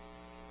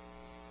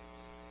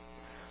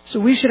 So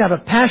we should have a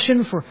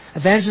passion for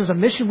evangelism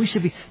and mission. We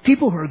should be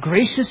people who are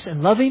gracious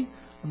and loving.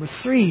 Number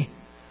 3,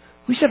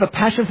 we should have a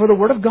passion for the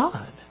Word of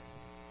God.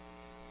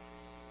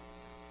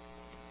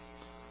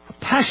 A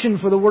passion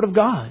for the Word of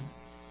God.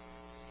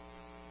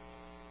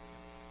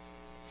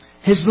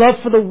 His love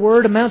for the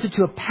Word amounted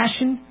to a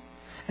passion,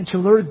 and to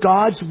learn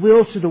God's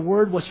will through the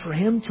Word was for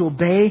him to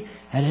obey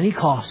at any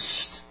cost.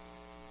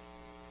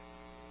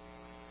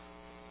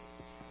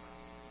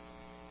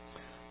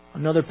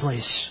 Another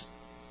place.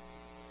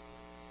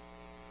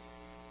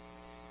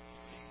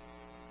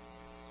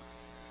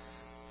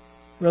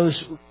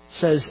 Rose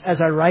says,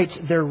 as I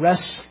write, there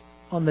rests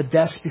on the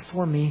desk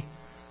before me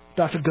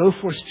Dr.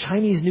 Goforth's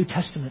Chinese New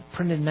Testament,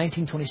 printed in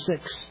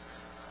 1926.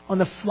 On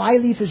the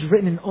flyleaf is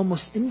written in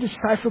almost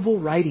indecipherable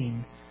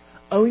writing,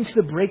 owing to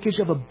the breakage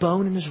of a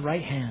bone in his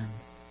right hand,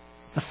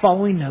 the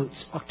following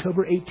notes,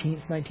 October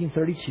 18th,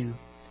 1932.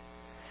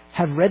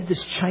 Have read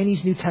this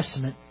Chinese New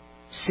Testament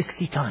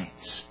 60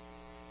 times.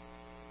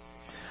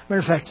 Matter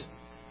of fact,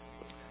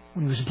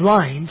 when he was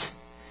blind,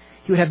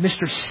 he would have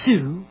Mr.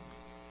 Su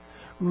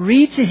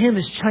read to him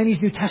his Chinese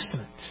New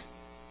Testament.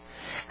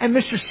 And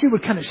Mr. Su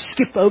would kind of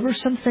skip over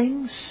some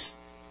things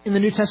in the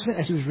New Testament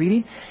as he was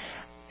reading.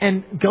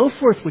 And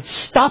Goforth would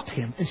stop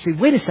him and say,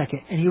 wait a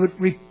second. And he would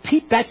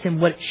repeat back to him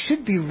what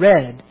should be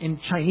read in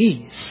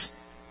Chinese,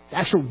 the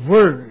actual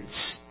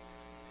words.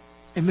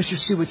 And Mr.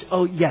 Su would say,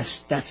 oh, yes,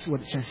 that's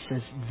what it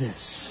says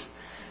this.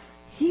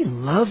 He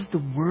loved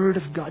the Word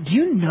of God. Do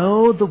you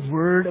know the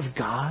Word of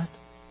God?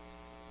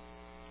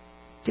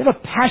 Do you have a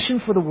passion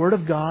for the Word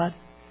of God?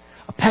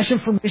 A passion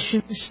for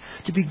missions,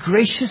 to be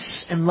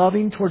gracious and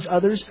loving towards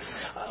others?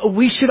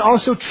 We should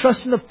also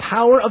trust in the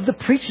power of the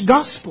preached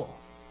gospel.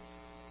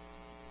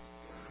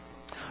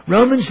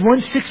 Romans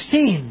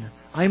 1:16.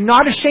 I am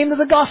not ashamed of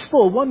the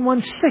gospel.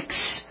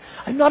 1:16.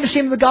 I'm not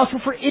ashamed of the gospel,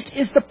 for it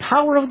is the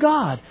power of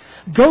God.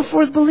 Go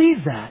forth,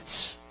 believe that.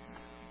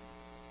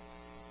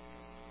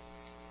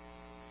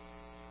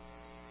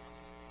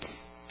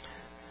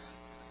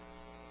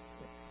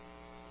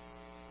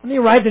 When they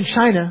arrived in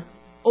China,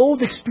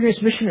 old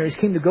experienced missionaries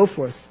came to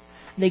Goforth,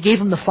 and they gave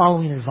him the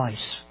following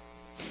advice.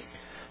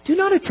 Do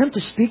not attempt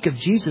to speak of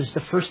Jesus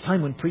the first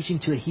time when preaching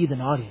to a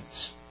heathen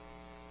audience.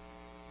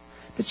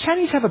 The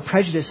Chinese have a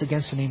prejudice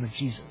against the name of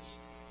Jesus.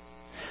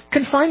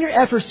 Confine your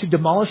efforts to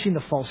demolishing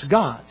the false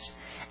gods,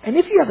 and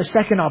if you have a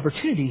second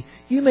opportunity,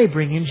 you may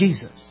bring in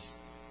Jesus.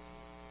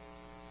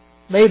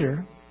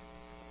 Later,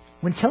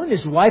 when telling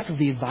his wife of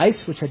the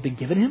advice which had been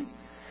given him,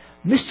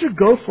 Mr.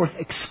 Goforth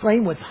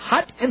exclaimed with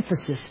hot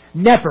emphasis,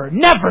 never,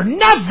 never,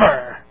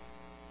 never!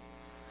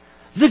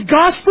 The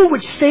gospel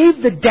which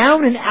saved the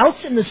down and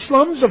outs in the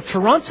slums of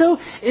Toronto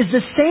is the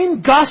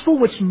same gospel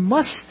which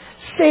must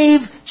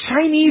save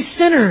Chinese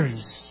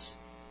sinners.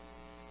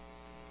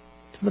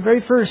 From the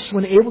very first,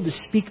 when able to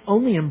speak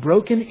only in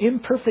broken,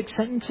 imperfect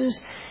sentences,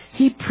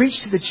 he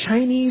preached to the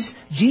Chinese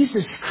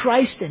Jesus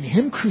Christ and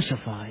Him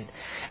crucified.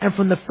 And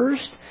from the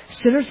first,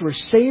 sinners were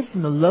saved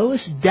from the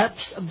lowest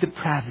depths of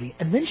depravity.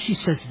 And then she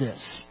says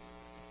this.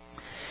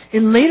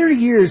 In later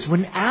years,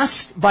 when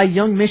asked by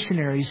young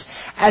missionaries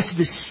as to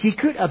the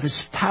secret of his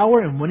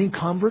power in winning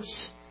converts,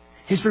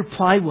 his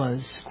reply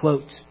was,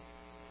 quote,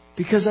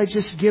 because I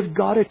just give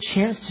God a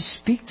chance to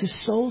speak to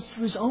souls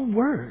through His own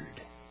word.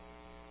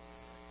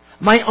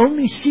 My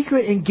only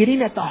secret in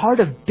getting at the heart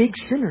of big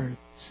sinners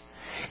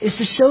is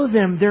to show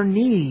them their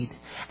need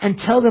and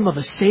tell them of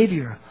a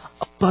Savior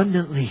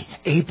abundantly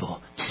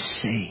able to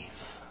save.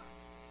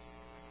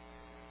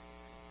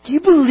 Do you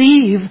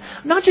believe,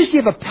 not just do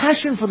you have a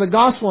passion for the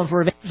gospel and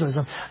for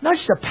evangelism, not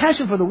just a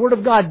passion for the Word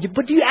of God,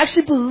 but do you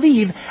actually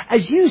believe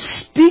as you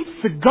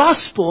speak the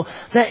gospel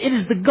that it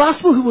is the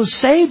gospel who will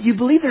save? Do you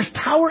believe there's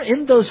power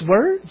in those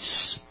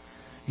words?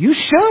 You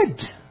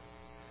should.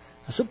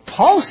 That's what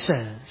Paul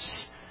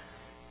says.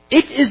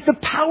 It is the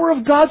power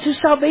of God to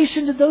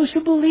salvation to those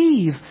who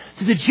believe,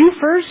 to the Jew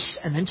first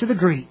and then to the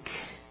Greek.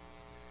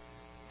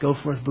 Go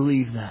forth,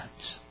 believe that.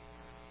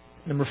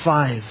 Number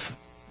 5.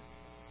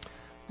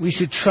 We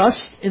should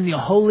trust in the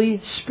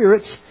Holy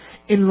Spirit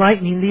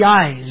enlightening the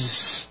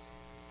eyes.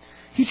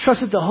 He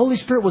trusted the Holy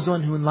Spirit was the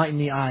one who enlightened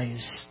the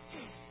eyes.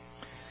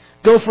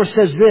 Goforth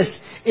says this,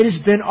 it has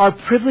been our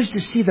privilege to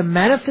see the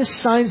manifest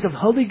signs of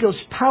Holy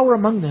Ghost power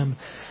among them.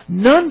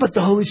 None but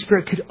the Holy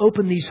Spirit could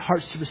open these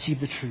hearts to receive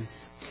the truth.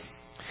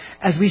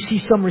 As we see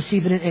some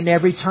receiving it in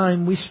every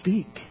time we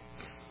speak.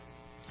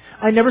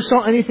 I never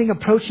saw anything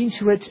approaching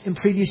to it in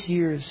previous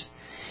years.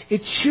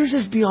 It cheers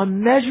us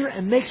beyond measure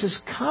and makes us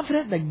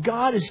confident that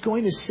God is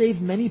going to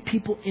save many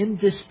people in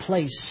this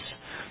place.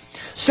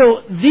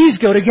 So these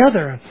go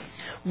together.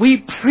 We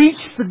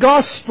preach the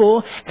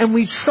gospel and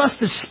we trust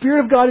the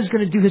Spirit of God is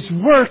going to do His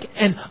work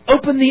and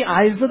open the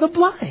eyes of the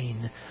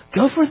blind.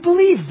 Go forth,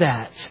 believe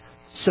that.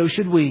 So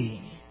should we.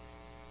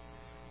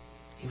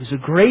 He was a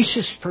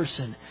gracious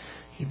person.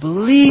 He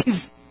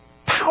believed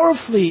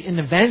powerfully in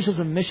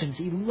evangelism and missions.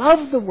 He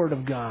loved the Word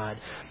of God.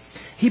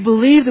 He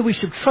believed that we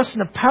should trust in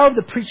the power of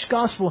the preached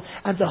gospel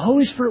and the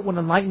Holy Spirit would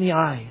enlighten the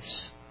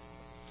eyes.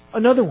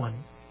 Another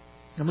one,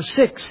 number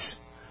 6.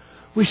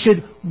 We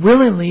should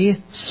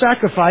willingly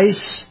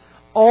sacrifice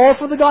all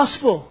for the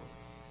gospel.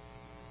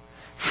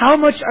 How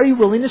much are you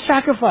willing to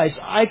sacrifice?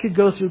 I could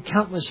go through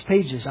countless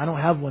pages. I don't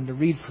have one to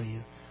read for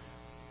you.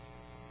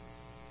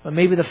 But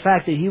maybe the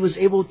fact that he was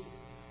able,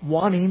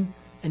 wanting,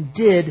 and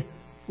did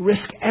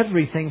risk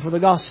everything for the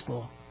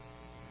gospel.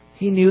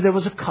 He knew there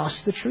was a cost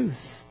to the truth,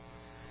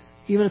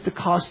 even at the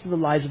cost of the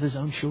lives of his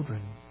own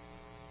children.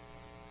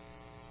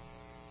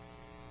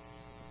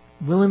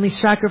 Willingly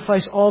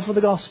sacrifice all for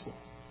the gospel.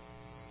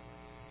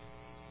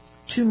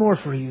 2 more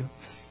for you.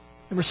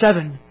 Number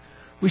 7,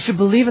 we should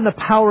believe in the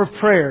power of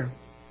prayer.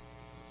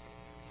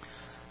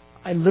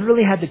 I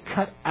literally had to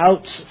cut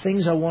out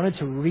things I wanted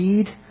to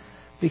read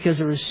because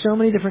there were so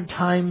many different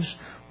times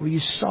where you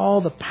saw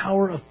the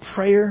power of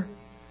prayer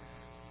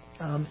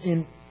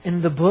in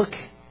the book.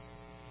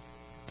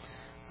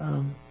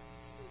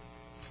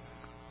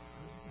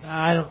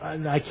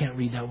 I can't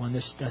read that one.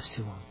 That's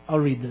too long. I'll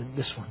read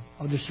this one.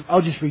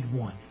 I'll just read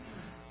one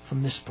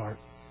from this part.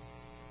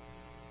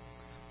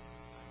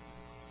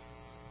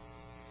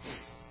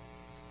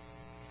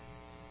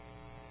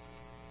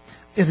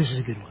 Yeah, this is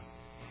a good one.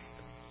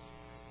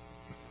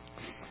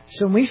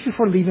 So weeks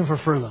before leaving for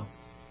furlough,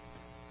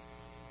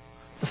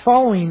 the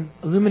following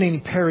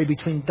illuminating parry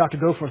between Dr.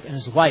 Goforth and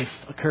his wife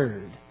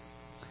occurred.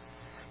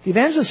 The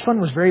evangelist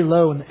fund was very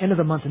low and the end of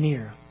the month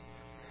near.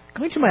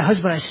 Going to my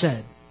husband, I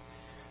said,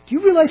 "Do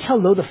you realize how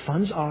low the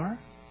funds are?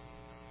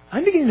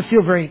 I'm beginning to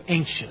feel very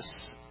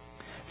anxious.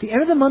 The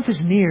end of the month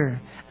is near,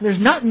 and there's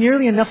not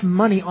nearly enough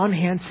money on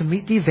hand to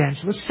meet the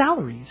evangelist's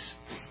salaries."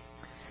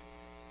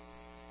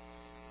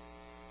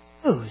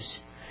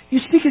 You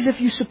speak as if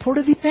you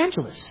supported the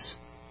evangelists.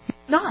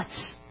 Not.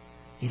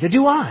 Neither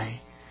do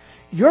I.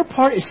 Your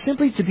part is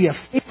simply to be a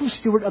faithful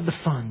steward of the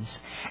funds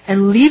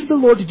and leave the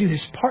Lord to do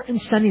His part in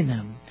sending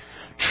them.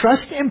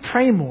 Trust and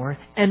pray more,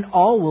 and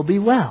all will be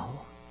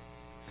well.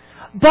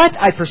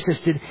 But, I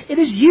persisted, it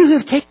is you who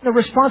have taken the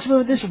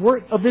responsibility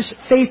of this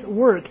faith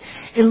work.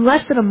 In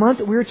less than a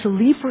month, we are to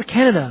leave for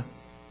Canada.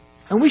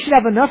 And we should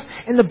have enough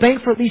in the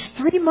bank for at least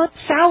 3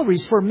 months'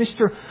 salaries for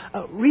Mr.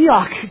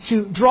 Rioch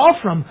to draw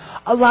from,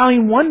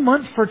 allowing 1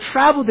 month for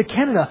travel to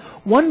Canada,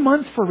 1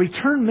 month for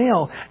return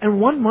mail,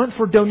 and 1 month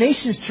for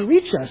donations to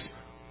reach us.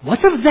 What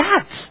of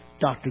that?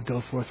 Dr.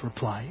 Goforth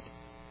replied.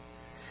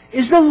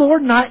 Is the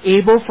Lord not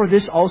able for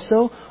this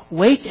also?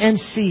 Wait and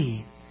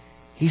see.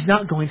 He's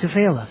not going to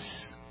fail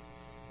us.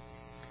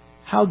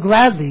 How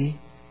gladly,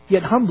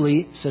 yet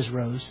humbly, says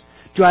Rose,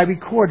 do I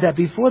record that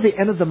before the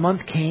end of the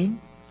month came,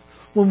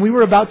 when we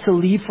were about to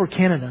leave for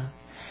Canada,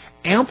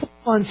 ample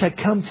funds had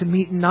come to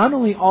meet not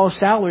only all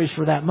salaries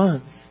for that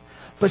month,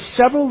 but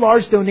several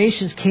large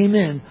donations came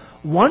in,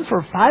 one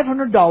for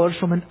 $500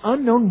 from an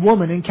unknown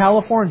woman in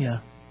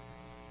California.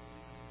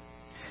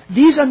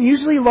 These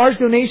unusually large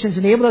donations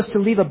enabled us to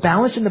leave a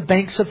balance in the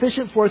bank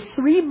sufficient for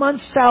 3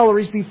 months'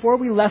 salaries before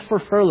we left for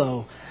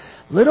furlough.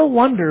 Little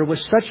wonder with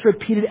such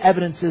repeated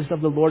evidences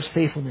of the Lord's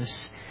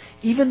faithfulness.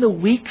 Even the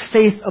weak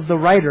faith of the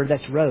writer,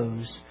 that's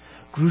Rose,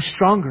 grew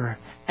stronger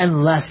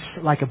and less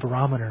like a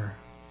barometer.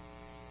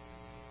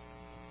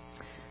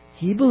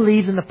 He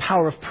believed in the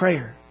power of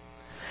prayer.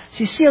 So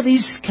you see how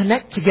these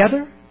connect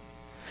together?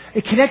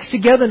 It connects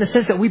together in the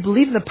sense that we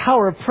believe in the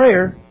power of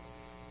prayer.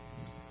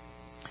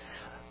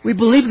 We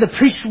believe in the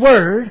preached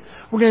word.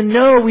 We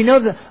know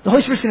that the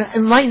Holy Spirit's going to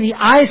enlighten the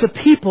eyes of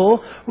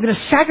people. We're going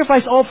to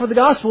sacrifice all for the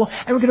gospel.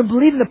 And we're going to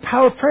believe in the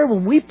power of prayer.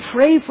 When we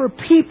pray for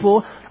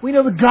people, we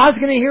know that God's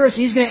going to hear us.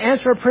 He's going to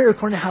answer our prayer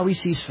according to how He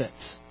sees fit.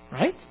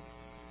 Right?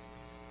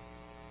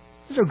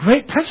 These are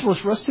great principles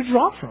for us to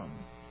draw from.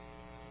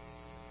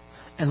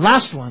 And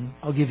last one,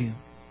 I'll give you.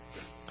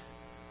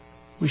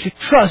 We should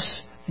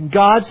trust in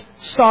God's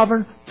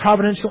sovereign,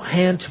 providential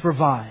hand to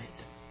provide.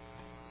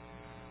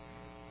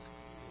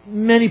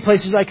 Many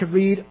places I could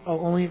read. I'll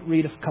only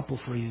read a couple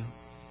for you.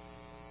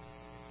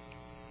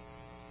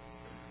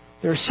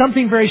 There is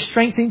something very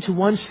strengthening to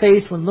one's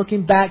faith when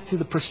looking back through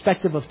the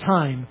perspective of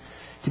time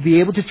to be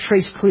able to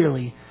trace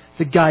clearly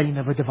the guiding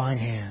of a divine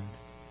hand.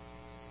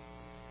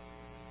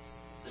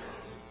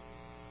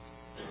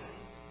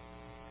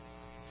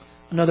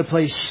 Another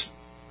place.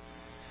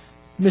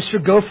 Mr.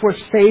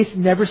 Goforth's faith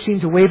never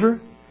seemed to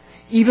waver,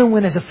 even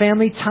when as a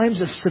family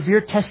times of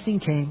severe testing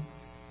came.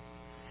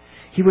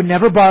 He would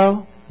never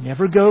borrow,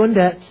 never go in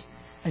debt,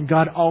 and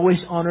God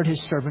always honored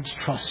His servant's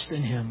trust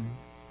in Him.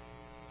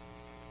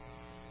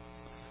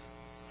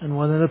 And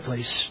one other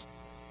place.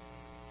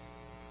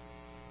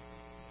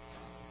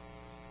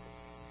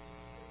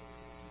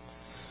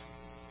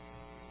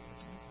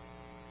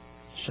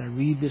 Should I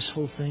read this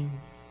whole thing?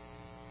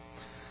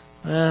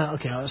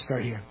 Okay, I'll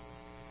start here.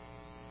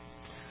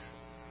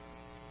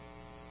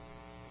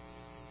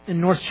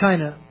 In North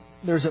China,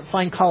 there's a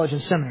fine college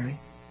and seminary.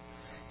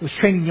 It was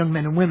training young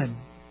men and women.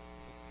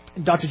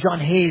 And Dr.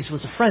 John Hayes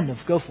was a friend of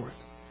Goforth.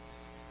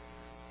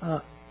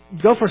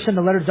 Goforth sent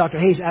a letter to Dr.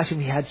 Hayes asking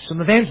if he had some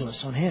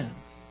evangelists on hand.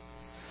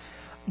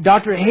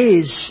 Dr.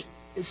 Hayes,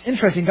 it's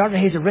interesting, Dr.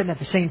 Hayes had written at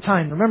the same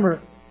time.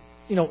 Remember,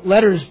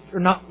 letters are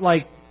not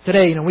like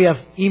today. We have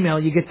email,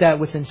 you get that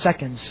within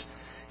seconds.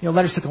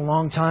 Letters took a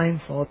long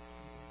time for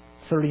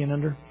 30 and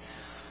under.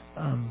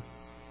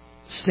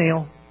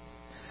 Snail.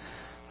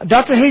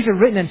 Dr. Hayes had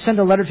written and sent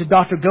a letter to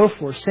Dr.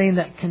 Goforth saying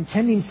that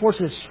contending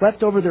forces had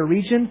swept over their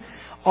region.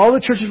 All the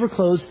churches were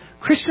closed.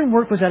 Christian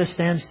work was at a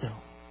standstill.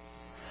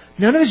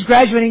 None of his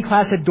graduating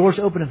class had doors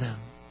open to them.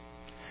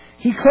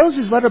 He closed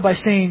his letter by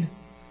saying,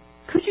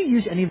 "Could you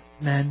use any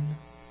men?"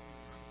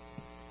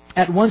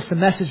 At once the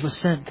message was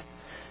sent,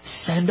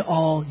 "Send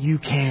all you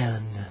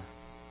can."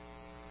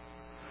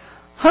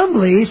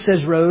 Humbly,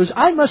 says Rose,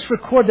 I must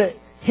record that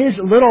his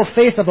little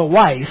faith of a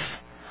wife,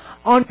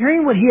 on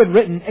hearing what he had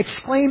written,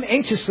 exclaimed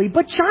anxiously,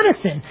 "But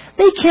Jonathan,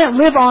 they can't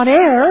live on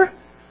air.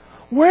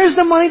 Where's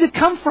the money to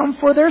come from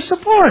for their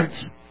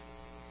support?"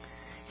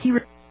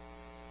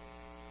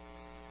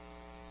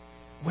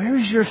 Where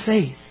is your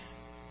faith?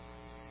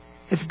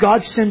 If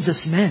God sends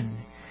us men,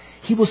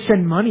 He will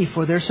send money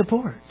for their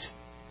support.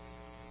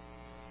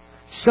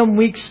 Some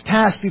weeks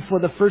passed before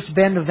the first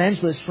band of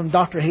evangelists from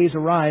Dr. Hayes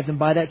arrived, and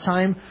by that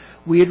time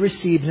we had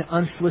received an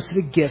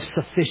unsolicited gift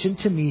sufficient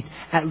to meet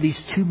at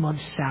least 2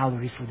 months'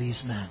 salary for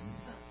these men.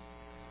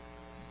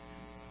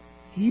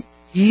 He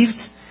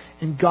believed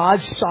in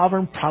God's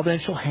sovereign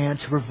providential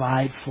hand to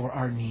provide for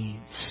our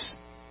needs.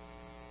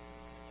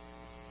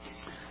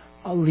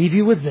 I'll leave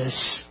you with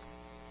this.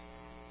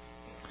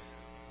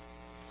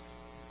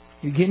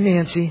 You're getting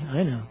antsy,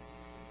 I know.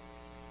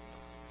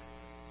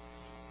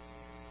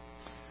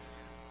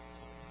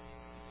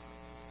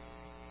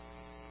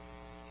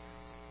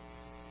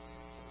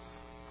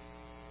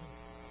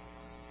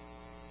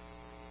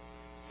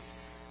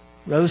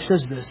 Rose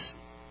says this,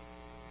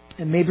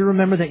 and maybe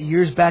remember that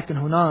years back in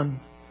Hunan,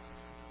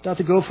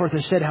 Dr. Goforth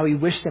has said how he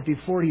wished that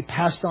before he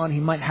passed on, he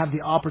might have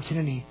the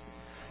opportunity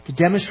to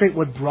demonstrate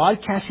what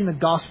broadcasting the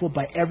gospel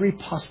by every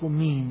possible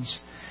means,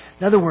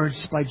 in other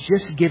words, by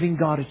just giving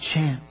God a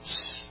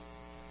chance,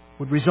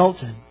 would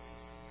result in.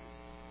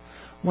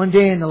 One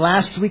day in the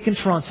last week in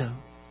Toronto,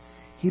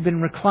 he'd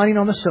been reclining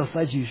on the sofa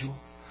as usual,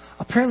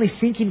 apparently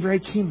thinking very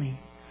keenly,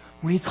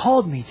 when he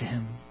called me to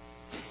him.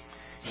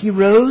 He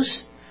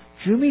rose,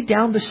 drew me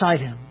down beside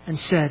him, and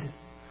said,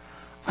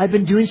 "I've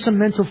been doing some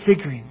mental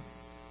figuring,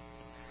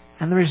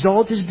 and the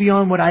result is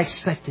beyond what I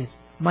expected.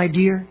 My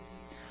dear,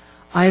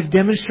 I have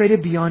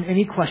demonstrated beyond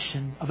any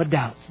question of a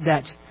doubt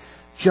that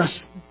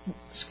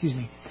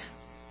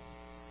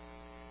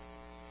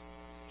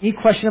any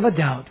question of a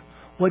doubt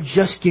what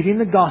just giving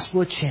the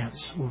gospel a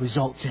chance will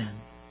result in."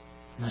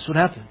 And that's what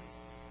happened.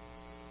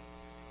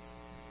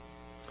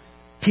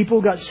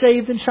 People got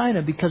saved in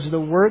China because of the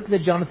work that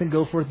Jonathan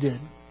Goforth did.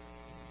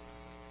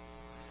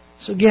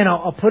 So again,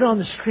 I'll put it on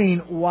the screen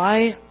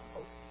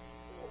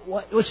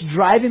what's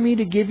driving me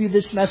to give you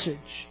this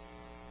message.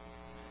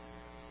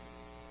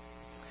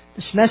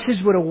 This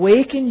message would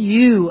awaken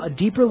you a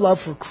deeper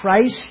love for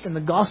Christ and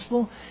the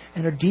gospel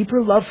and a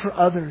deeper love for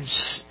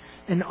others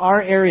in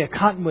our area,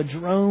 Cottonwood,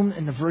 Jerome,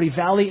 in the Verde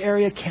Valley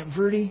area, Camp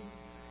Verde,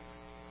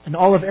 and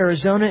all of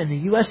Arizona, in the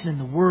U.S. and in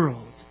the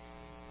world.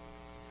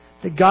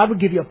 That God would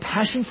give you a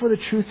passion for the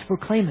truth to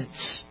proclaim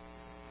it.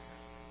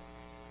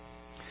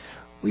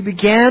 We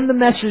began the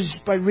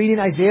message by reading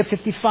Isaiah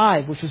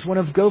 55, which was one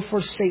of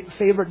Goforth's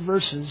favorite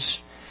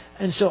verses.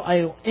 And so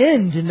I'll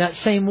end in that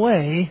same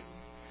way.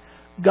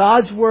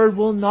 God's word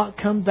will not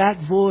come back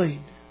void.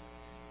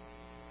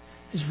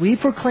 As we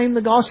proclaim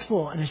the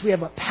gospel and as we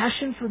have a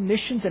passion for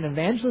missions and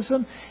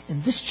evangelism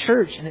in this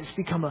church, and it's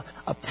become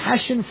a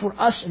passion for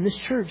us in this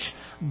church,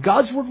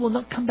 God's word will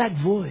not come back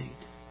void.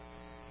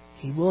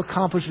 He will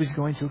accomplish what He's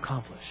going to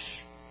accomplish.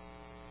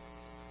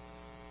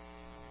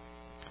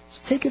 So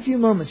take a few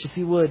moments, if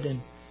you would,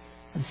 and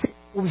think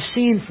what we've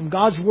seen from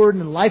God's word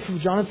in the life of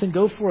Jonathan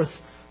Goforth,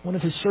 one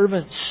of His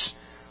servants.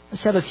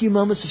 Let's have a few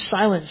moments of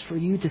silence for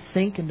you to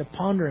think and to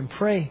ponder and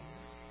pray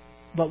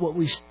about what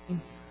we've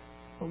seen,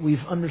 what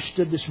we've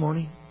understood this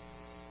morning.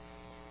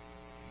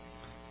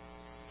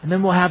 And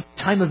then we'll have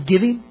time of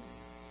giving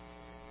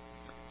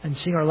and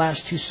sing our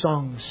last 2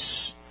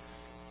 songs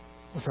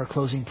with our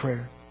closing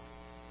prayer.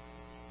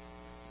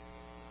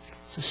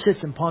 So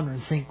sit and ponder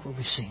and think what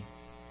we've seen.